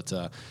bit. But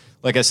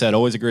like I said,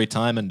 always a great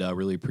time, and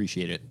really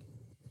appreciate it.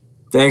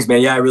 Thanks,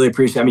 man. Yeah, I really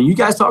appreciate it. I mean, you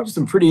guys talk to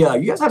some pretty,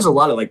 you guys have a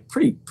lot of like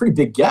pretty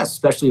big guests,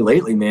 especially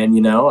lately, man,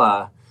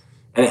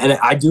 and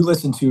I do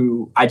listen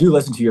to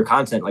your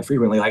content like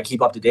frequently. I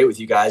keep up to date with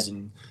you guys,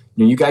 and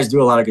you guys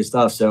do a lot of good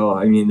stuff. So,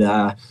 I mean,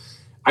 I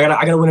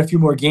gotta win a few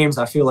more games.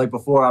 I feel like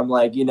before I'm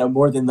like,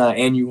 more than the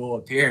annual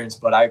appearance,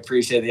 but I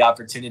appreciate the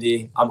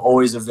opportunity. I'm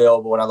always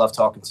available, and I love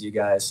talking to you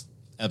guys.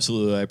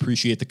 Absolutely. I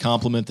appreciate the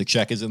compliment. The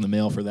check is in the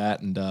mail for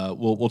that. And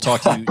we'll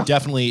talk to you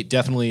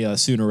definitely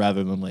sooner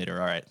rather than later.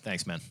 All right.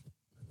 Thanks, man.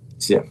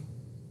 See ya.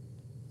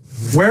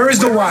 Where is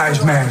the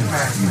wise man?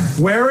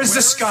 Where is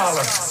the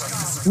scholar?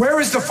 Where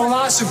is the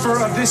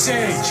philosopher of this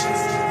age?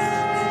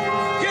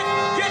 Get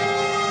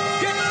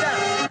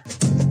down.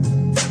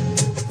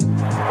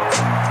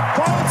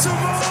 Baltimore!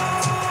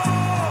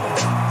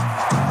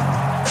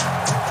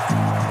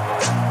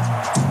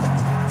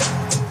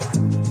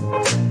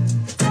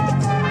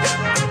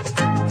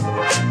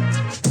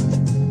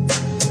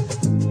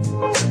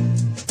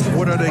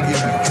 What are they getting?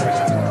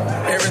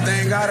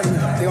 Everything out of me.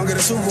 They gonna get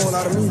a Super Bowl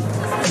out of me.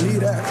 I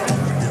need that.